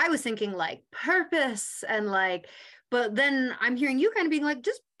 because I was thinking like purpose and like, but then I'm hearing you kind of being like,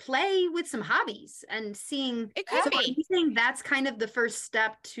 just play with some hobbies and seeing. It could be. Are you saying that's kind of the first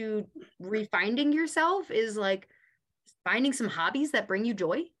step to refinding yourself is like finding some hobbies that bring you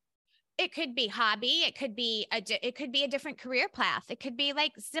joy? It could be hobby. It could be a different career path. It could be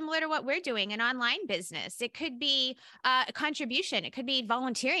like similar to what we're doing, an online business. It could be a contribution. It could be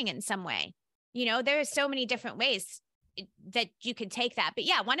volunteering in some way. You know, there are so many different ways that you could take that. But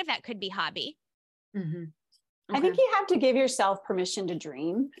yeah, one of that could be hobby. Mm-hmm. Okay. I think you have to give yourself permission to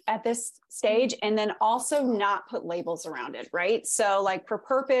dream at this stage and then also not put labels around it, right? So like for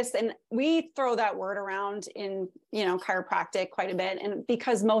purpose, and we throw that word around in, chiropractic quite a bit. And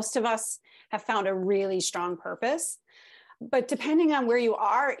because most of us have found a really strong purpose, but depending on where you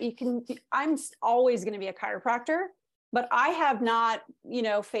are, I'm always going to be a chiropractor. But I have not,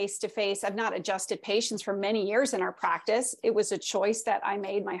 face-to-face, I've not adjusted patients for many years in our practice. It was a choice that I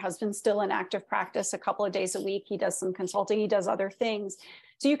made. My husband's still in active practice a couple of days a week. He does some consulting, he does other things.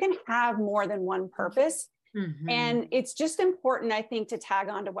 So you can have more than one purpose. Mm-hmm. And it's just important, I think, to tag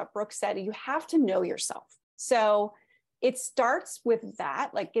on to what Brooke said. You have to know yourself. So it starts with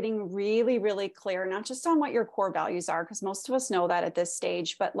that, like getting really, really clear, not just on what your core values are, because most of us know that at this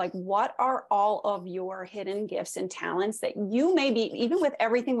stage, but like, what are all of your hidden gifts and talents that you maybe, even with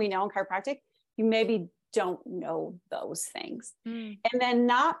everything we know in chiropractic, you maybe don't know those things. And then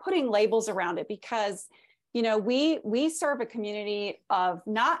not putting labels around it, because, we serve a community of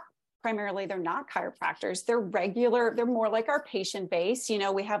primarily, they're not chiropractors. They're more like our patient base.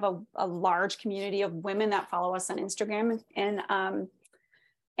 We have a large community of women that follow us on Instagram and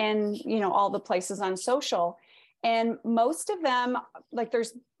all the places on social. And most of them, like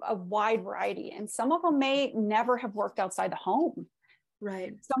there's a wide variety, and some of them may never have worked outside the home.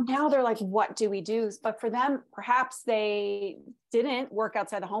 Right. So now they're like, what do we do? But for them, perhaps they didn't work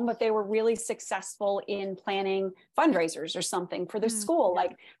outside the home, but they were really successful in planning fundraisers or something for the school.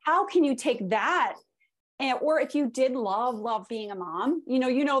 Like, how can you take that? Or if you did love being a mom,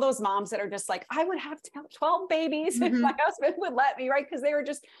 those moms that are just like, I would have 12 babies if my husband would let me, right? Because they were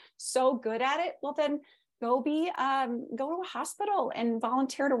just so good at it. Well, then go to a hospital and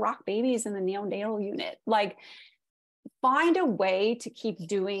volunteer to rock babies in the neonatal unit. Like, find a way to keep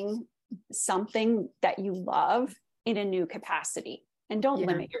doing something that you love in a new capacity, and don't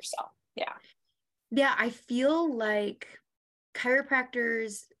limit yourself. Yeah. I feel like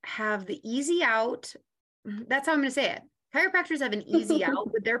chiropractors have the easy out. That's how I'm going to say it. Chiropractors have an easy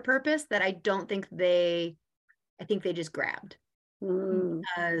out with their purpose that I think they just grabbed.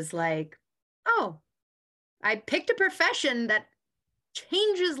 Because like, oh, I picked a profession that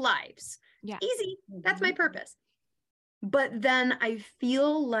changes lives. Yeah. Easy. That's my purpose. But then I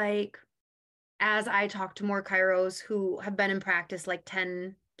feel like as I talk to more chiros who have been in practice like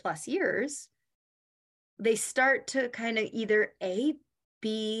 10 plus years, they start to kind of either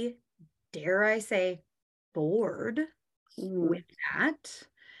be, dare I say, bored with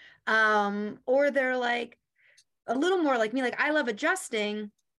that. Or they're like a little more like me, like I love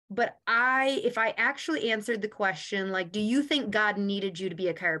adjusting. But if I actually answered the question, like, do you think God needed you to be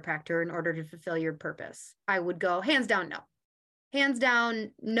a chiropractor in order to fulfill your purpose? I would go, hands down, no. Hands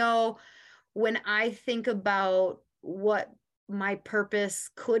down, no. When I think about what my purpose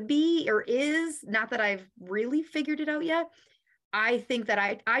could be or is, not that I've really figured it out yet, I think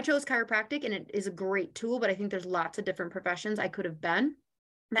that I chose chiropractic, and it is a great tool, but I think there's lots of different professions I could have been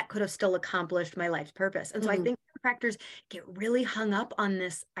that could have still accomplished my life's purpose. And so I think chiropractors get really hung up on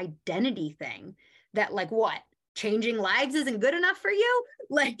this identity thing that like, what, changing lives isn't good enough for you?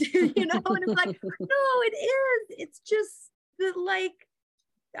 Like, and it's like, no, it is. It's just that like,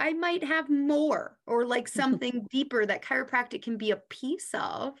 I might have more or like something deeper that chiropractic can be a piece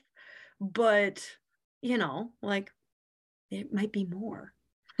of, but like it might be more.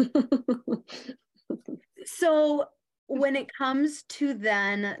 So when it comes to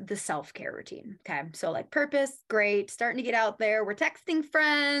then the self-care routine, okay, so like purpose, great, starting to get out there, we're texting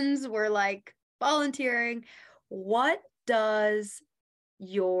friends, we're like volunteering. What does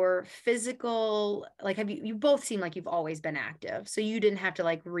your physical, like, you both seem like you've always been active, so you didn't have to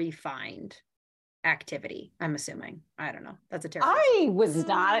like re-find activity, I'm assuming. I don't know. That's a terrible. I was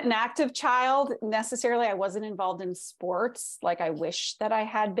not an active child necessarily. I wasn't involved in sports like I wish that I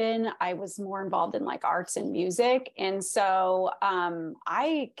had been. I was more involved in like arts and music. And so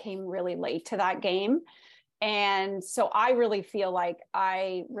I came really late to that game. And so I really feel like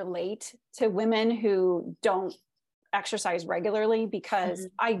I relate to women who don't exercise regularly, because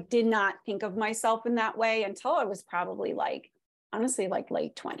I did not think of myself in that way until I was probably like, honestly, like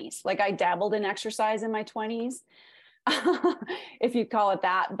late 20s. Like I dabbled in exercise in my 20s, if you call it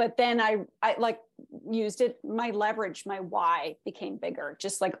that. But then I like used it, my leverage, my why became bigger.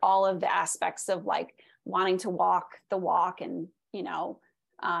 Just like all of the aspects of like wanting to walk the walk and, you know,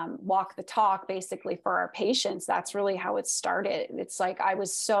 walk the talk basically for our patients. That's really how it started. It's like, I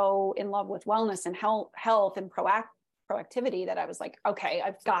was so in love with wellness and health and proactivity that I was like, okay,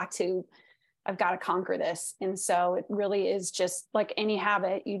 I've got to conquer this. And so it really is just like any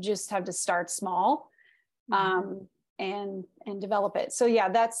habit. You just have to start small, and develop it. So yeah,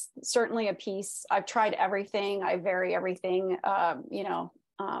 that's certainly a piece. I've tried everything. I vary everything.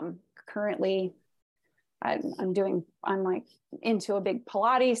 Currently I'm like into a big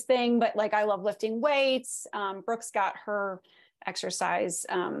Pilates thing, but like, I love lifting weights. Brooke's got her exercise,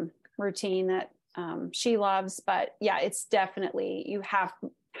 routine that, she loves, but yeah, it's definitely, you have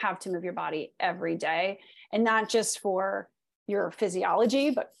to move your body every day, and not just for your physiology,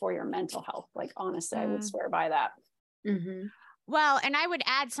 but for your mental health. Like, honestly, I would swear by that. Well, and I would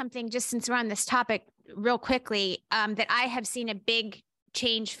add something, just since we're on this topic real quickly, that I have seen a big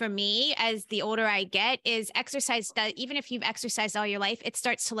change for me as the older I get is exercise. Even if you've exercised all your life, it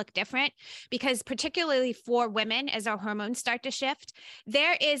starts to look different, because particularly for women, as our hormones start to shift,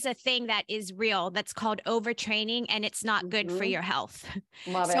 there is a thing that is real that's called overtraining, and it's not good for your health.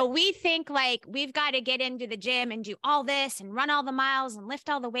 So we think like we've got to get into the gym and do all this and run all the miles and lift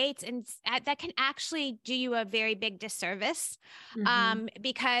all the weights, and that can actually do you a very big disservice,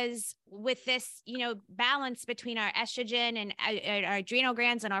 because with this, you know, balance between our estrogen and our adrenal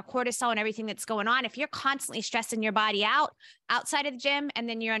glands and our cortisol and everything that's going on, if you're constantly stressing your body out outside of the gym, and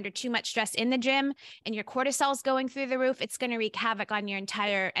then you're under too much stress in the gym and your cortisol is going through the roof, it's going to wreak havoc on your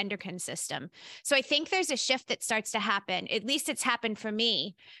entire endocrine system. So I think there's a shift that starts to happen. At least it's happened for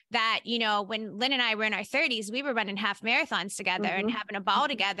me, that, you know, when Lynne and I were in our 30s, we were running half marathons together and having a ball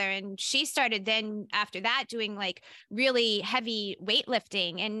together. And she started then after that doing like really heavy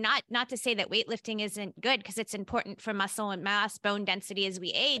weightlifting, and not to say that weightlifting isn't good, because it's important for muscle and mass, bone density as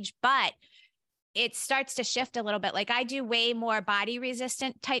we age, but it starts to shift a little bit. Like I do way more body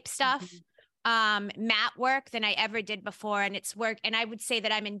resistant type stuff, mat work than I ever did before. And it's work. And I would say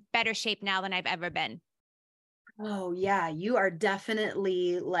that I'm in better shape now than I've ever been. Oh yeah. You are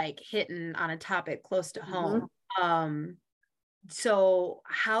definitely like hitting on a topic close to home. So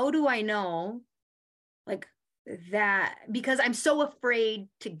how do I know like that, because I'm so afraid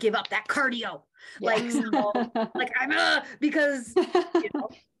to give up that cardio, like, so, like I'm because you know,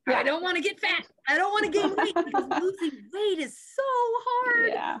 I don't want to get fat, I don't want to gain weight, because losing weight is so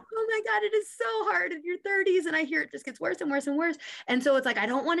hard. Oh my God, it is so hard in your 30s, and I hear it just gets worse and worse and worse. And so it's like, I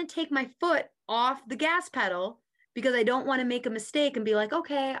don't want to take my foot off the gas pedal, because I don't want to make a mistake and be like,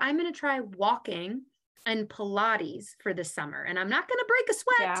 okay, I'm going to try walking and Pilates for this summer, and I'm not going to break a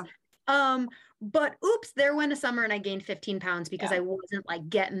sweat. But oops, there went a summer and I gained 15 pounds because I wasn't like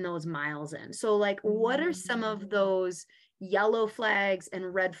getting those miles in. So like, what are some of those yellow flags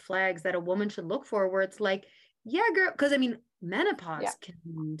and red flags that a woman should look for, where it's like, yeah, girl, because I mean, menopause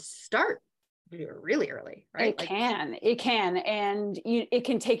can start really early, right? It can. And it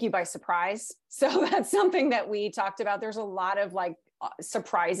can take you by surprise. So that's something that we talked about. There's a lot of like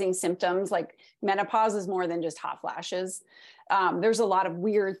surprising symptoms. Like menopause is more than just hot flashes. There's a lot of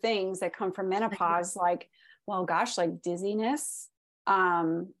weird things that come from menopause, like, well, gosh, like dizziness,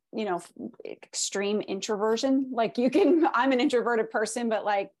 you know, extreme introversion. Like I'm an introverted person, but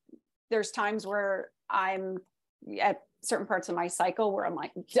like there's times where I'm at certain parts of my cycle where I'm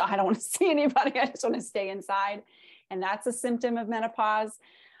like, I don't want to see anybody. I just want to stay inside. And that's a symptom of menopause.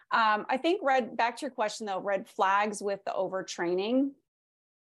 I think back to your question though, red flags with the overtraining,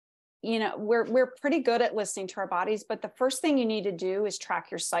 you know, we're pretty good at listening to our bodies, but the first thing you need to do is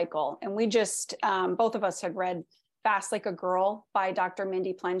track your cycle. And we just, both of us had read Fast Like a Girl by Dr.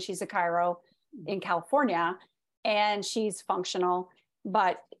 Mindy Plen. She's a chiro in California, and she's functional,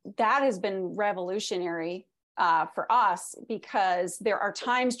 but that has been revolutionary for us, because there are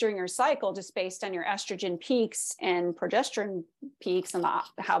times during your cycle, just based on your estrogen peaks and progesterone peaks and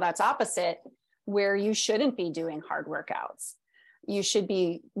how that's opposite, where you shouldn't be doing hard workouts. You should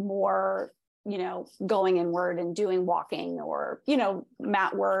be more, going inward and doing walking or,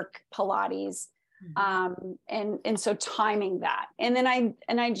 mat work, Pilates. And so timing that. And then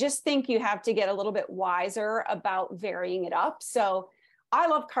I just think you have to get a little bit wiser about varying it up. So I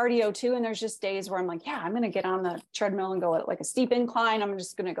love cardio too. And there's just days where I'm like, yeah, I'm going to get on the treadmill and go at like a steep incline. I'm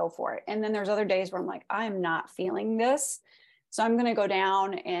just going to go for it. And then there's other days where I'm like, I'm not feeling this. So I'm going to go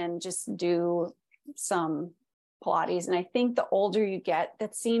down and just do some Pilates. And I think the older you get,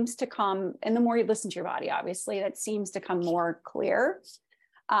 that seems to come, and the more you listen to your body, obviously, that seems to come more clear.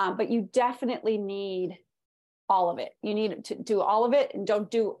 But you definitely need all of it. You need to do all of it, and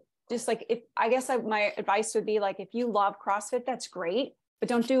don't do just like, my advice would be like, if you love CrossFit, that's great, but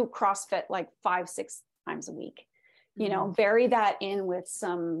don't do CrossFit like 5-6 times a week. Vary that in with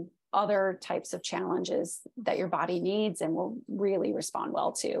some other types of challenges that your body needs and will really respond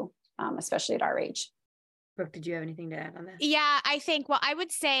well to, especially at our age. Brooke, did you have anything to add on that? Yeah, I think, I would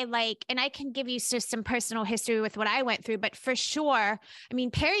say and I can give you just some personal history with what I went through, but for sure, I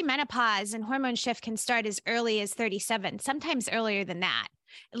mean, perimenopause and hormone shift can start as early as 37, sometimes earlier than that.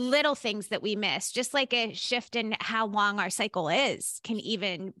 Little things that we miss, just like a shift in how long our cycle is, can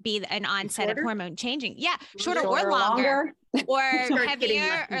even be an onset of hormone changing. Yeah, shorter or longer. Or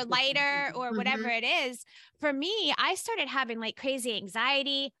heavier or lighter or whatever it is. For me, I started having like crazy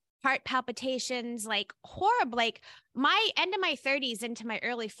anxiety, heart palpitations, like horrible, like my end of my 30s into my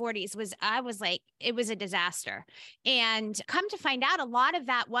early 40s it was a disaster. And come to find out, a lot of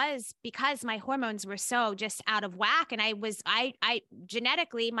that was because my hormones were so just out of whack. And I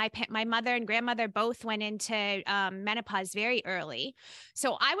genetically, my mother and grandmother both went into menopause very early.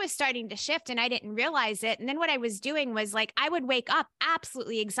 So I was starting to shift and I didn't realize it. And then what I was doing was like, I would wake up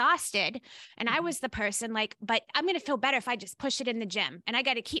absolutely exhausted. And I was the person like, but I'm going to feel better if I just push it in the gym, and I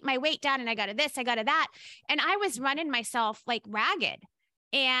got to keep my weight down, and I got to this, I got to that. And I was running myself like ragged.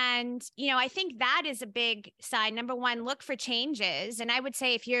 And, I think that is a big sign. Number one, look for changes. And I would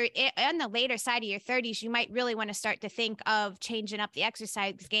say if you're on the later side of your 30s, you might really want to start to think of changing up the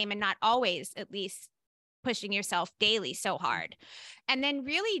exercise game and not always at least pushing yourself daily so hard. And then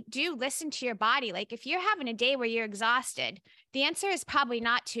really do listen to your body. Like if you're having a day where you're exhausted, the answer is probably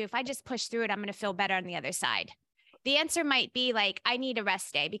not to, if I just push through it, I'm going to feel better on the other side. The answer might be like, I need a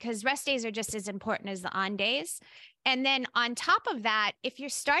rest day, because rest days are just as important as the on days. And then on top of that, if you're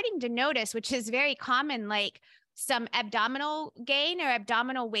starting to notice, which is very common, like some abdominal gain or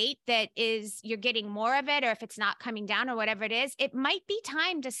abdominal weight that is, you're getting more of it, or if it's not coming down or whatever it is, it might be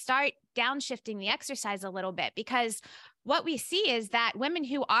time to start downshifting the exercise a little bit, because what we see is that women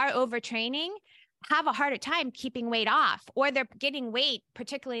who are overtraining have a harder time keeping weight off, or they're getting weight,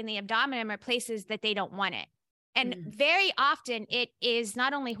 particularly in the abdomen, or places that they don't want it. And very often it is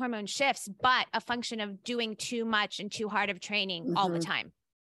not only hormone shifts, but a function of doing too much and too hard of training all the time.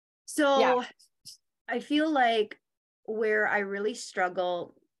 So I feel like where I really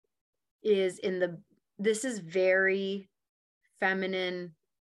struggle is this is very feminine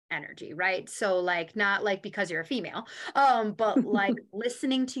energy, right? So like, not like because you're a female, but like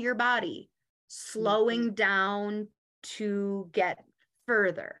listening to your body, slowing down to get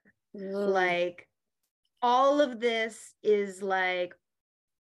further. Like, all of this is like,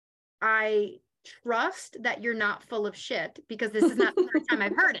 I trust that you're not full of shit, because this is not the first time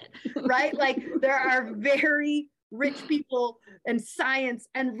I've heard it, right? Like there are very rich people and science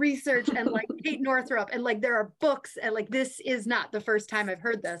and research and like Kate Northrup, and like there are books, and like this is not the first time I've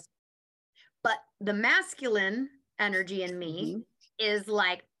heard this. But the masculine energy in me is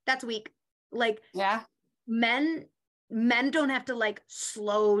like, that's weak. Like men don't have to like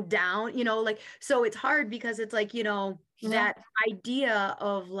slow down, like, so it's hard because it's like, that idea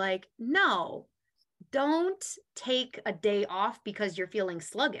of like, no, don't take a day off because you're feeling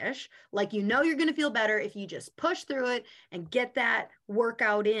sluggish. Like, you're going to feel better if you just push through it and get that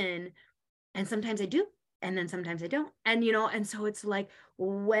workout in. And sometimes I do, and then sometimes I don't. And, and so it's like,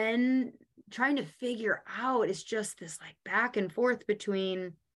 when trying to figure out, it's just this like back and forth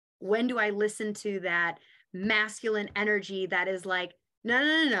between, when do I listen to that masculine energy that is like,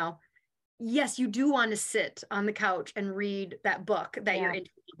 no. Yes, you do want to sit on the couch and read that book that you're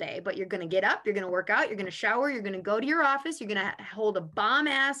into today, but you're going to get up, you're going to work out, you're going to shower, you're going to go to your office, you're going to hold a bomb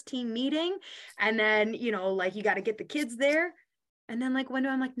ass team meeting. And then, like you got to get the kids there. And then like, when do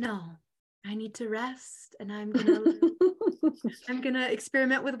I'm like, no, I need to rest, and I'm going to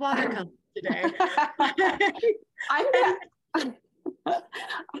experiment with watercolor today.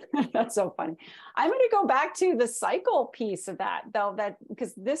 That's so funny. I'm going to go back to the cycle piece of that though,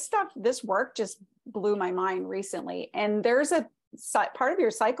 because this work just blew my mind recently. And there's a part of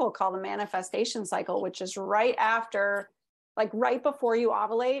your cycle called the manifestation cycle, which is right before you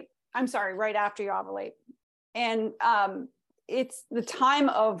ovulate. I'm sorry, right after you ovulate. And it's the time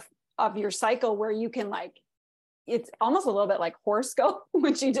of your cycle where you can it's almost a little bit like horoscope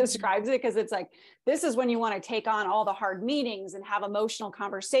when she describes it, because it's like, this is when you want to take on all the hard meetings and have emotional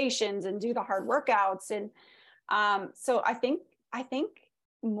conversations and do the hard workouts. And so I think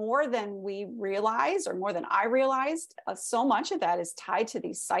more than we realize, or more than I realized, so much of that is tied to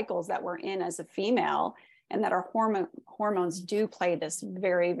these cycles that we're in as a female, and that our hormones do play this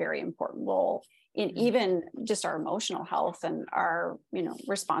very, very important role in even just our emotional health and our,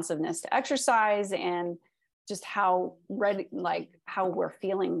 responsiveness to exercise, and just how we're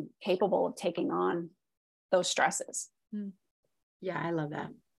feeling capable of taking on those stresses. Yeah, I love that.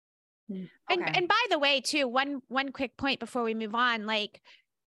 Okay. And by the way, too, one quick point before we move on, a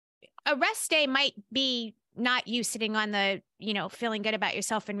rest day might be not you sitting on the, feeling good about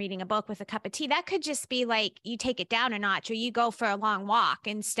yourself and reading a book with a cup of tea. That could just be you take it down a notch, or you go for a long walk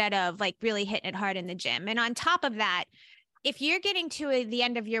instead of really hitting it hard in the gym. And on top of that, if you're getting to the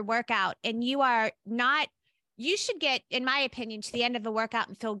end of your workout and you are not, you should get, in my opinion, to the end of the workout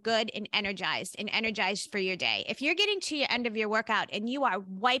and feel good and energized for your day. If you're getting to your end of your workout and you are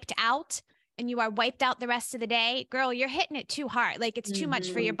wiped out the rest of the day, girl, you're hitting it too hard. It's too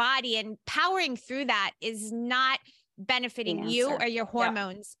much for your body, and powering through that is not benefiting you or your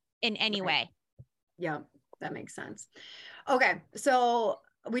hormones in any way. Yeah, that makes sense. Okay. So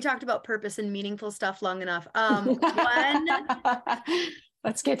we talked about purpose and meaningful stuff long enough.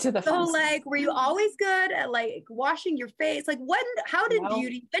 Let's get to the fun stuff. Were you always good at washing your face? When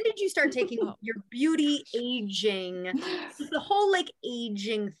did you start taking your beauty aging, the whole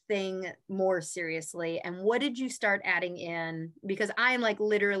aging thing more seriously? And what did you start adding in? Because I'm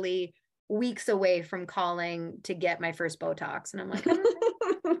literally weeks away from calling to get my first Botox. And I'm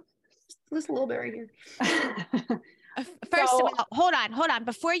just a little bit right here. First of all, hold on.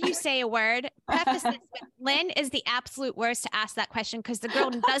 Before you say a word, preface this with Lynne is the absolute worst to ask that question, because the girl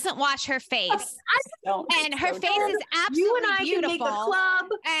doesn't wash her face. And her face is absolutely you and I beautiful. Can make a club.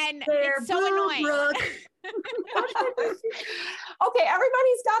 And it's so annoying. Okay,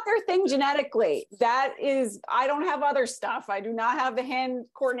 everybody's got their thing genetically. That is, I don't have other stuff. I do not have the hand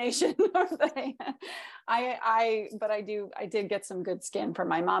coordination or the but I did get some good skin from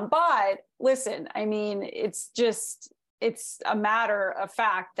my mom. But listen, it's a matter of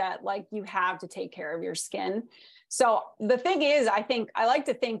fact that you have to take care of your skin. So the thing is, I like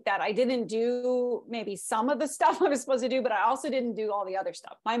to think that I didn't do maybe some of the stuff I was supposed to do, but I also didn't do all the other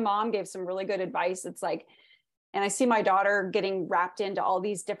stuff. My mom gave some really good advice. It's and I see my daughter getting wrapped into all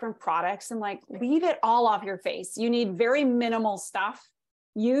these different products, and leave it all off your face. You need very minimal stuff.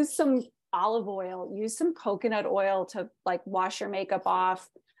 Use some olive oil, use some coconut oil to wash your makeup off.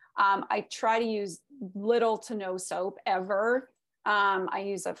 I try to use little to no soap ever. I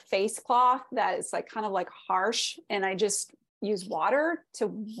use a face cloth that is kind of harsh, and I just use water to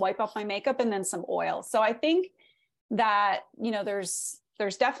wipe off my makeup, and then some oil. So I think that,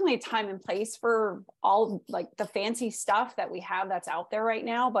 there's definitely a time and place for all the fancy stuff that we have that's out there right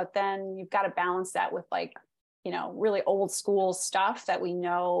now. But then you've got to balance that with really old school stuff that we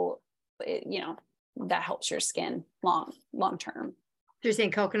know, that helps your skin long term. You're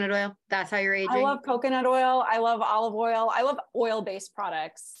saying coconut oil? That's how you're aging? I love coconut oil. I love olive oil. I love oil-based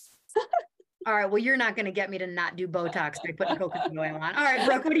products. All right. Well, you're not going to get me to not do Botox by putting coconut oil on. All right,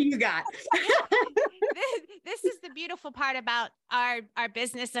 Brooke, what do you got? This is the beautiful part about our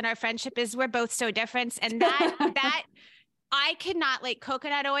business and our friendship, is we're both so different. And that I cannot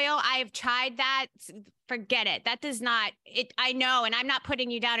coconut oil. I've tried that. Forget it. That does not, I know. And I'm not putting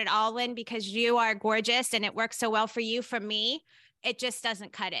you down at all, Lynne, because you are gorgeous and it works so well for you. For me, it just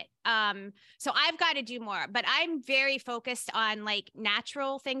doesn't cut it. So I've got to do more, but I'm very focused on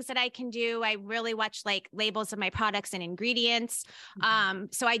natural things that I can do. I really watch labels of my products and ingredients.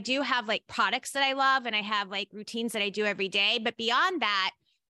 So I do have products that I love, and I have routines that I do every day. But beyond that,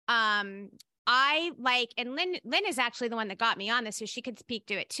 I and Lynne is actually the one that got me on this, so she could speak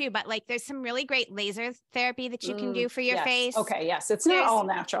to it too. But there's some really great laser therapy that you can do for your face. Okay. Yes. It's not all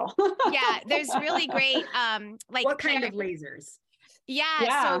natural. Yeah. There's really great, what kind of lasers?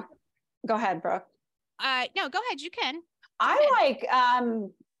 Yeah. So go ahead, Brooke. No, go ahead. You can. I like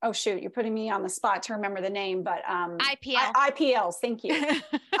oh shoot, you're putting me on the spot to remember the name, but IPLs, thank you.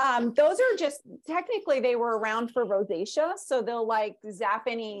 Those are just, technically they were around for rosacea. So they'll like zap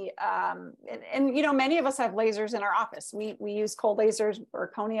any, and you know, many of us have lasers in our office. We use cold lasers or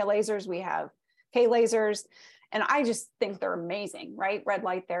cornea lasers. We have K lasers. And I just think they're amazing, right? Red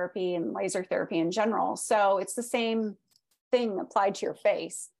light therapy and laser therapy in general. So it's the same thing applied to your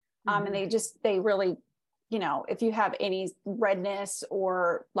face. And they really, you know, if you have any redness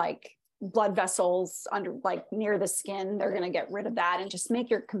or like blood vessels under, like near the skin, they're going to get rid of that and just make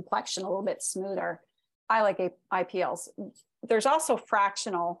your complexion a little bit smoother. I like IPLs. There's also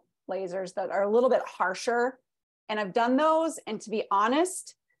fractional lasers that are a little bit harsher. And I've done those. And to be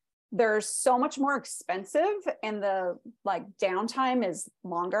honest, they're so much more expensive and the like downtime is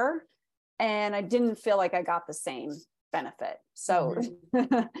longer. And I didn't feel like I got the same benefit. So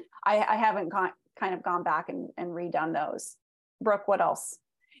I haven't kind of gone back and redone those. Brooke, what else?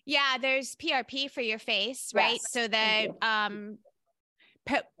 Yeah, there's PRP for your face, right? Yes, so the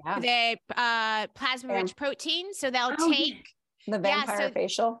plasma rich protein. So they'll take the vampire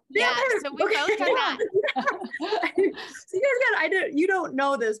facial. Yeah, so we both done that. So you guys you don't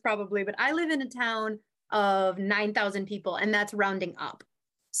know this probably, but I live in a town of 9,000 people, and that's rounding up.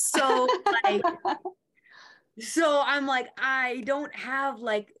 So like, so I'm like, I don't have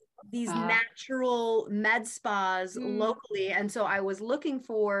like these natural med spas locally. And so I was looking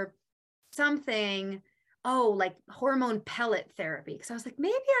for something, like hormone pellet therapy. Cause I was like,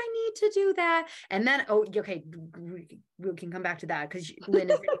 maybe I need to do that. And then, okay, we can come back to that because Lynne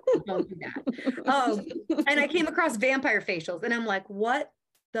is don't do that. And I came across vampire facials and I'm like, what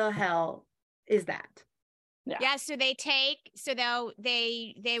the hell is that? Yeah. So they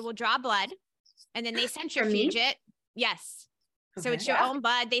will draw blood and then they centrifuge it. Yes. Okay. So it's your own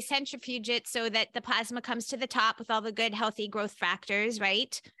blood. They centrifuge it so that the plasma comes to the top with all the good, healthy growth factors,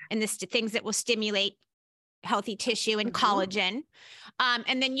 right? And the things that will stimulate healthy tissue and collagen.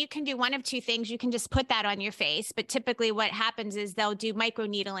 And then you can do one of two things. You can just put that on your face. But typically what happens is they'll do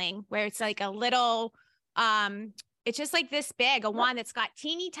microneedling where it's like a little, it's just like this big, a wand that's got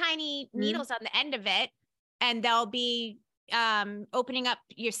teeny tiny needles on the end of it. And they'll be opening up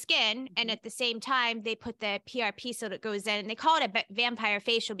your skin. And at the same time, they put the PRP so that it goes in. And they call it a vampire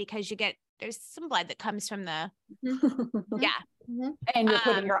facial because there's some blood that comes from the, And you're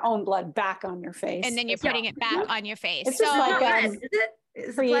putting your own blood back on your face. And then you're putting it back on your face. It's just like, red.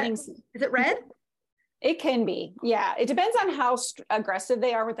 Is it red? It can be. Yeah. It depends on how aggressive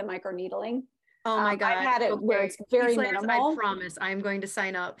they are with the microneedling. Oh my God. I've had it where it's very minimal. I promise I'm going to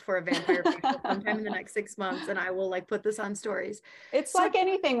sign up for a vampire facial sometime in the next 6 months and I will like put this on stories. It's like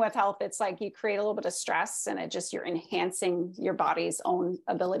anything with health. It's like you create a little bit of stress and you're enhancing your body's own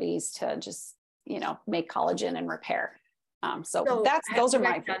abilities to just, make collagen and repair. So those are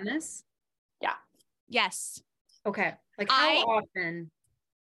my done this. Yeah. Yes. Okay. Like how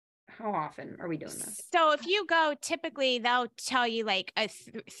often are we doing this? So if you go, typically they'll tell you like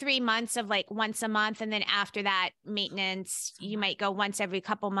 3 months of like once a month. And then after that maintenance, you might go once every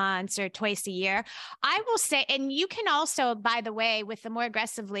couple months or twice a year. I will say, and you can also, by the way, with the more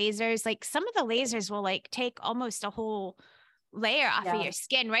aggressive lasers, like some of the lasers will like take almost a whole layer off of your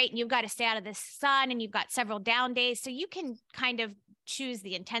skin, right? And you've got to stay out of the sun and you've got several down days. So you can kind of choose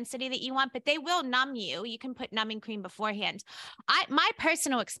the intensity that you want, but they will numb you. You can put numbing cream beforehand. My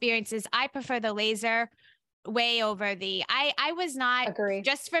personal experience is I prefer the laser way over I was not,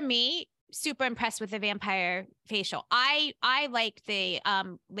 just for me, super impressed with the vampire facial. I like the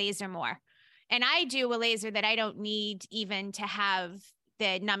laser more. And I do a laser that I don't need even to have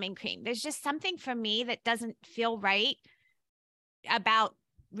the numbing cream. There's just something for me that doesn't feel right about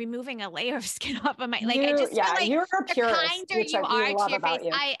removing a layer of skin off of my, like, I just feel like you're a purist, the kinder you are to your face.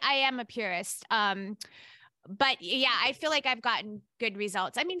 I am a purist. But yeah, I feel like I've gotten good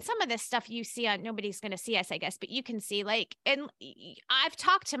results. I mean, some of this stuff you see nobody's going to see us, I guess, but you can see like, and I've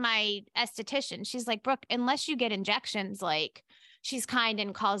talked to my esthetician. She's like, Brooke, unless you get injections, like she's kind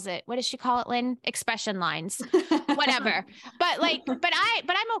and calls it, what does she call it, Lynne? Expression lines, whatever. But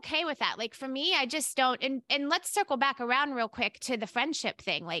I'm okay with that. Like for me, I just don't, and let's circle back around real quick to the friendship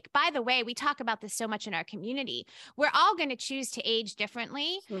thing. Like, by the way, we talk about this so much in our community. We're all going to choose to age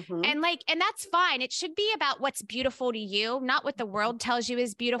differently. And that's fine. It should be about what's beautiful to you, not what the world tells you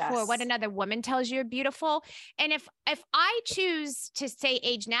is beautiful or what another woman tells you are beautiful. And if I choose to say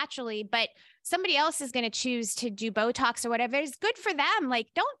age naturally, but somebody else is going to choose to do Botox or whatever, it's good for them. Like,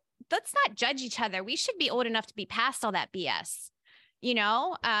 let's not judge each other. We should be old enough to be past all that BS,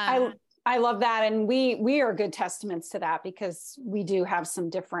 I love that. And we are good testaments to that because we do have some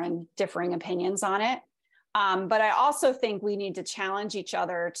differing opinions on it. But I also think we need to challenge each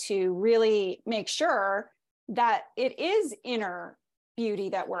other to really make sure that it is inner beauty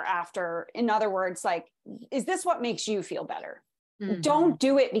that we're after. In other words, like, is this what makes you feel better? Don't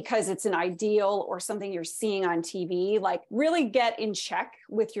do it because it's an ideal or something you're seeing on TV. Like, really get in check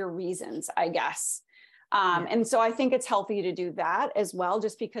with your reasons, I guess. And so I think it's healthy to do that as well,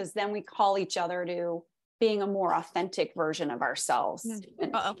 just because then we call each other to being a more authentic version of ourselves.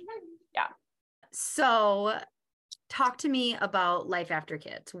 Yeah. So talk to me about Life After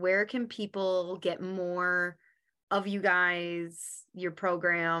Kids. Where can people get more of you guys, your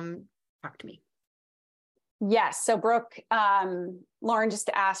program? Talk to me. Yes. So Brooke, Lauren just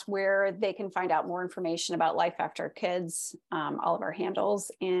asked where they can find out more information about Life After Kids, all of our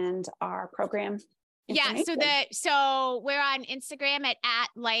handles and our program. Yeah. So we're on Instagram at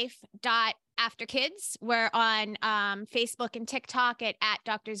life.afterkids. We're on Facebook and TikTok at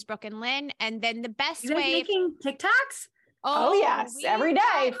Doctors Brooke and Lynne. And then the best you guys way making TikToks? Oh yes, every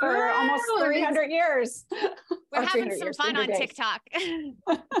day for almost 300 years. We're having some fun on TikTok.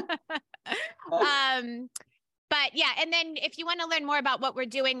 But yeah, and then if you want to learn more about what we're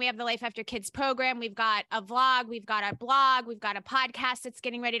doing, we have the Life After Kids program. We've got a vlog, we've got a blog, we've got a podcast that's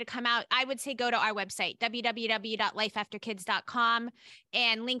getting ready to come out. I would say go to our website, www.lifeafterkids.com,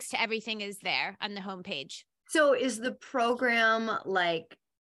 and links to everything is there on the homepage. So is the program like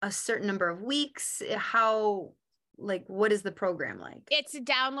a certain number of weeks? What is the program like? It's a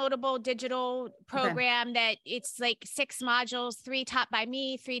downloadable digital program that it's like 6 modules, 3 taught by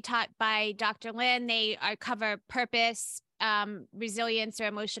me, 3 taught by Dr. Lynne. They cover purpose, resilience or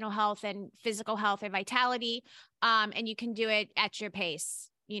emotional health, and physical health or vitality. And you can do it at your pace,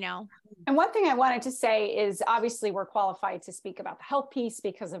 you know. And one thing I wanted to say is obviously we're qualified to speak about the health piece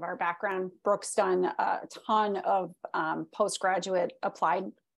because of our background. Brooke's done a ton of postgraduate applied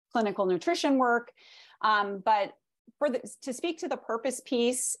clinical nutrition work. But to speak to the purpose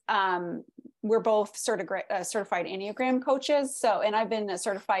piece, we're both certified Enneagram coaches. So, and I've been a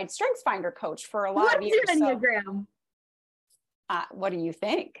certified StrengthsFinder coach for a lot of years. What's your Enneagram? What do you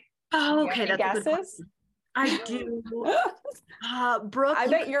think? Oh, okay. That's guesses. I do. Brooke, I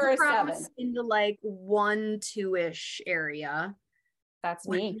bet you're a 7. Into like 1, 2-ish area. That's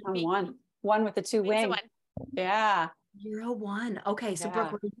me. I'm 1. 1 with the 2 wing. Yeah. You're a 1. Okay. So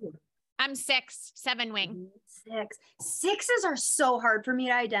Brooke, what are you? I'm 6, 7 wing. 6. 6s are so hard for me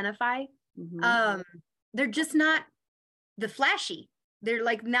to identify. They're just not the flashy. They're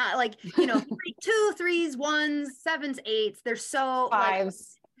like not like, 2, 3s, 1s, 7s, 8s. They're so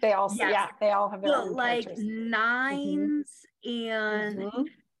 5s. They all they all have their own like 9s and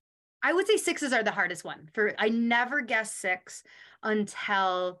I would say 6s are the hardest one. I never guessed 6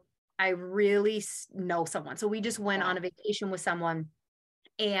 until I really know someone. So we just went on a vacation with someone.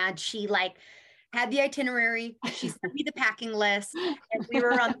 And she had the itinerary. She sent me the packing list, and we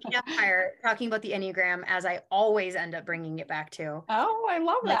were on the campfire talking about the Enneagram, as I always end up bringing it back to. Oh, I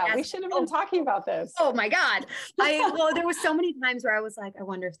love that. We should have been talking about this. Oh my God. There was so many times where I was like, I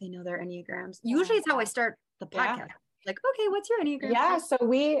wonder if they know their Enneagrams. Usually it's how I start the podcast. Like, okay, what's your Enneagram? Yeah. So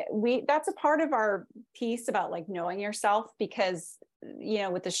we that's a part of our piece about like knowing yourself, because,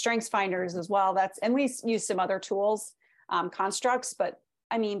 with the Strengths Finders as well, and we use some other tools, constructs, but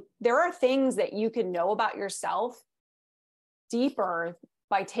I mean, there are things that you can know about yourself deeper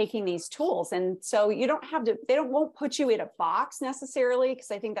by taking these tools. And so you don't have to, won't put you in a box necessarily,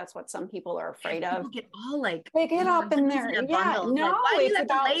 because I think that's what some people are afraid of. Get all they get up in there. No, it's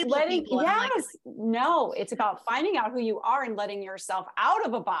about letting, no, it's about finding out who you are and letting yourself out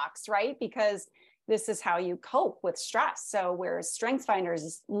of a box, right? Because this is how you cope with stress. So whereas Strengths Finders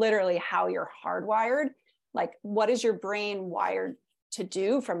is literally how you're hardwired, like what is your brain wired to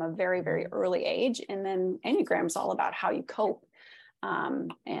do from a very, very early age. And then Enneagram's all about how you cope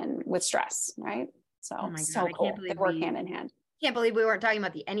and with stress, right? So so cool. They work hand in hand. Can't believe we weren't talking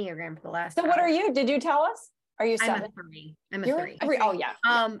about the Enneagram for the last So what are you? Did you tell us? Are you 7? I'm a 3. Oh yeah.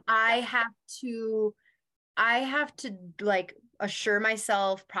 I have to like assure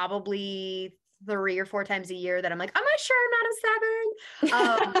myself probably 3 or 4 times a year that I'm like, am I sure I'm not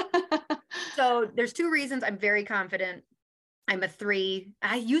a 7? So there's 2 reasons I'm very confident. I'm a 3.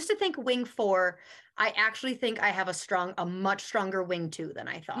 I used to think wing 4. I actually think I have a much stronger wing 2 than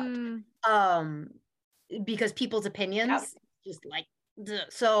I thought. Because people's opinions just like,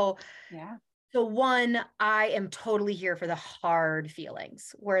 so 1, I am totally here for the hard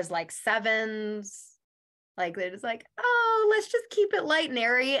feelings. Whereas like 7s, like they're just like, oh, let's just keep it light and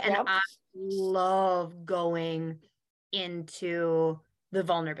airy. And I love going into the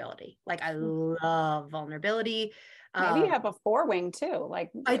vulnerability. Like I love vulnerability. Maybe you have a 4-wing too. Like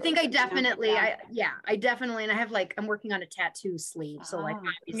I think I definitely, I definitely, and I have I'm working on a tattoo sleeve. So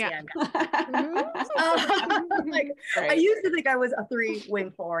obviously I've got I used to think I was a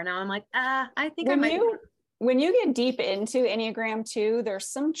 3-wing 4. Now I'm like, I think when you get deep into Enneagram 2, there's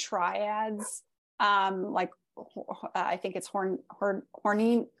some triads, I think it's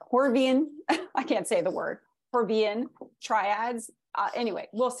Horvian. I can't say the word. Horvian triads. Anyway,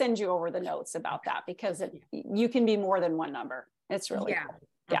 we'll send you over the notes about that because you can be more than one number. It's really cool.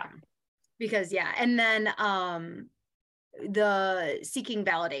 Yeah. Because and then the seeking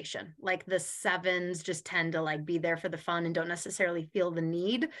validation, like the 7s just tend to be there for the fun and don't necessarily feel the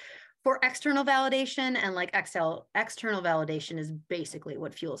need for external validation, and external validation is basically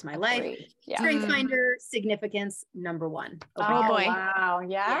what fuels my life. Strength finder, significance, number 1. Oh boy. Wow.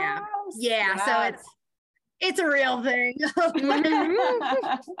 Yeah. So it's a real thing.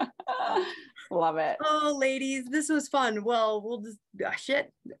 Love it. Oh, ladies, this was fun. Well, we'll just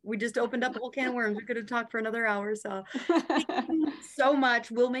we just opened up a whole can of worms. We could have talked for another hour. So thank you so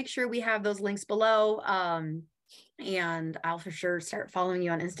much. We'll make sure we have those links below. And I'll for sure start following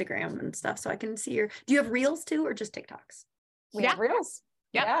you on Instagram and stuff so I can see do you have reels too, or just TikToks? We have reels.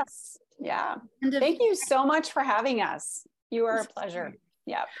 Yep. Yes. Yeah. Thank you so much for having us. You are a pleasure.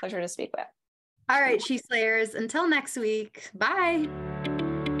 Yeah. Pleasure to speak with. All right, She Slayers. Until next week. Bye.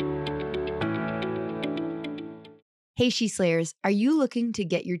 Hey, She Slayers, are you looking to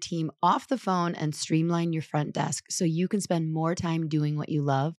get your team off the phone and streamline your front desk so you can spend more time doing what you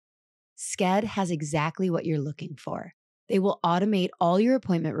love? Sked has exactly what you're looking for. They will automate all your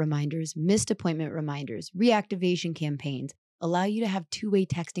appointment reminders, missed appointment reminders, reactivation campaigns, allow you to have two-way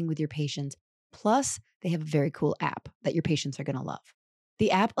texting with your patients. Plus, they have a very cool app that your patients are going to love. The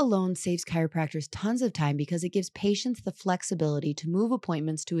app alone saves chiropractors tons of time because it gives patients the flexibility to move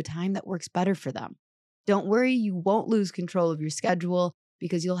appointments to a time that works better for them. Don't worry, you won't lose control of your schedule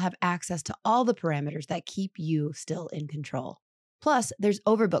because you'll have access to all the parameters that keep you still in control. Plus, there's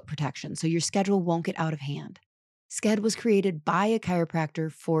overbook protection, so your schedule won't get out of hand. Sked was created by a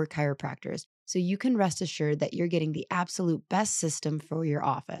chiropractor for chiropractors, so you can rest assured that you're getting the absolute best system for your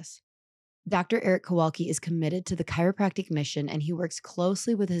office. Dr. Eric Kowalski is committed to the chiropractic mission, and he works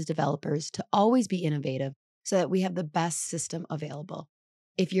closely with his developers to always be innovative so that we have the best system available.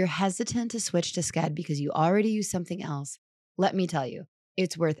 If you're hesitant to switch to Sked because you already use something else, let me tell you,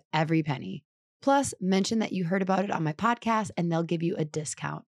 it's worth every penny. Plus, mention that you heard about it on my podcast and they'll give you a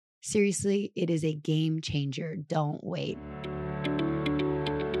discount. Seriously, it is a game changer. Don't wait.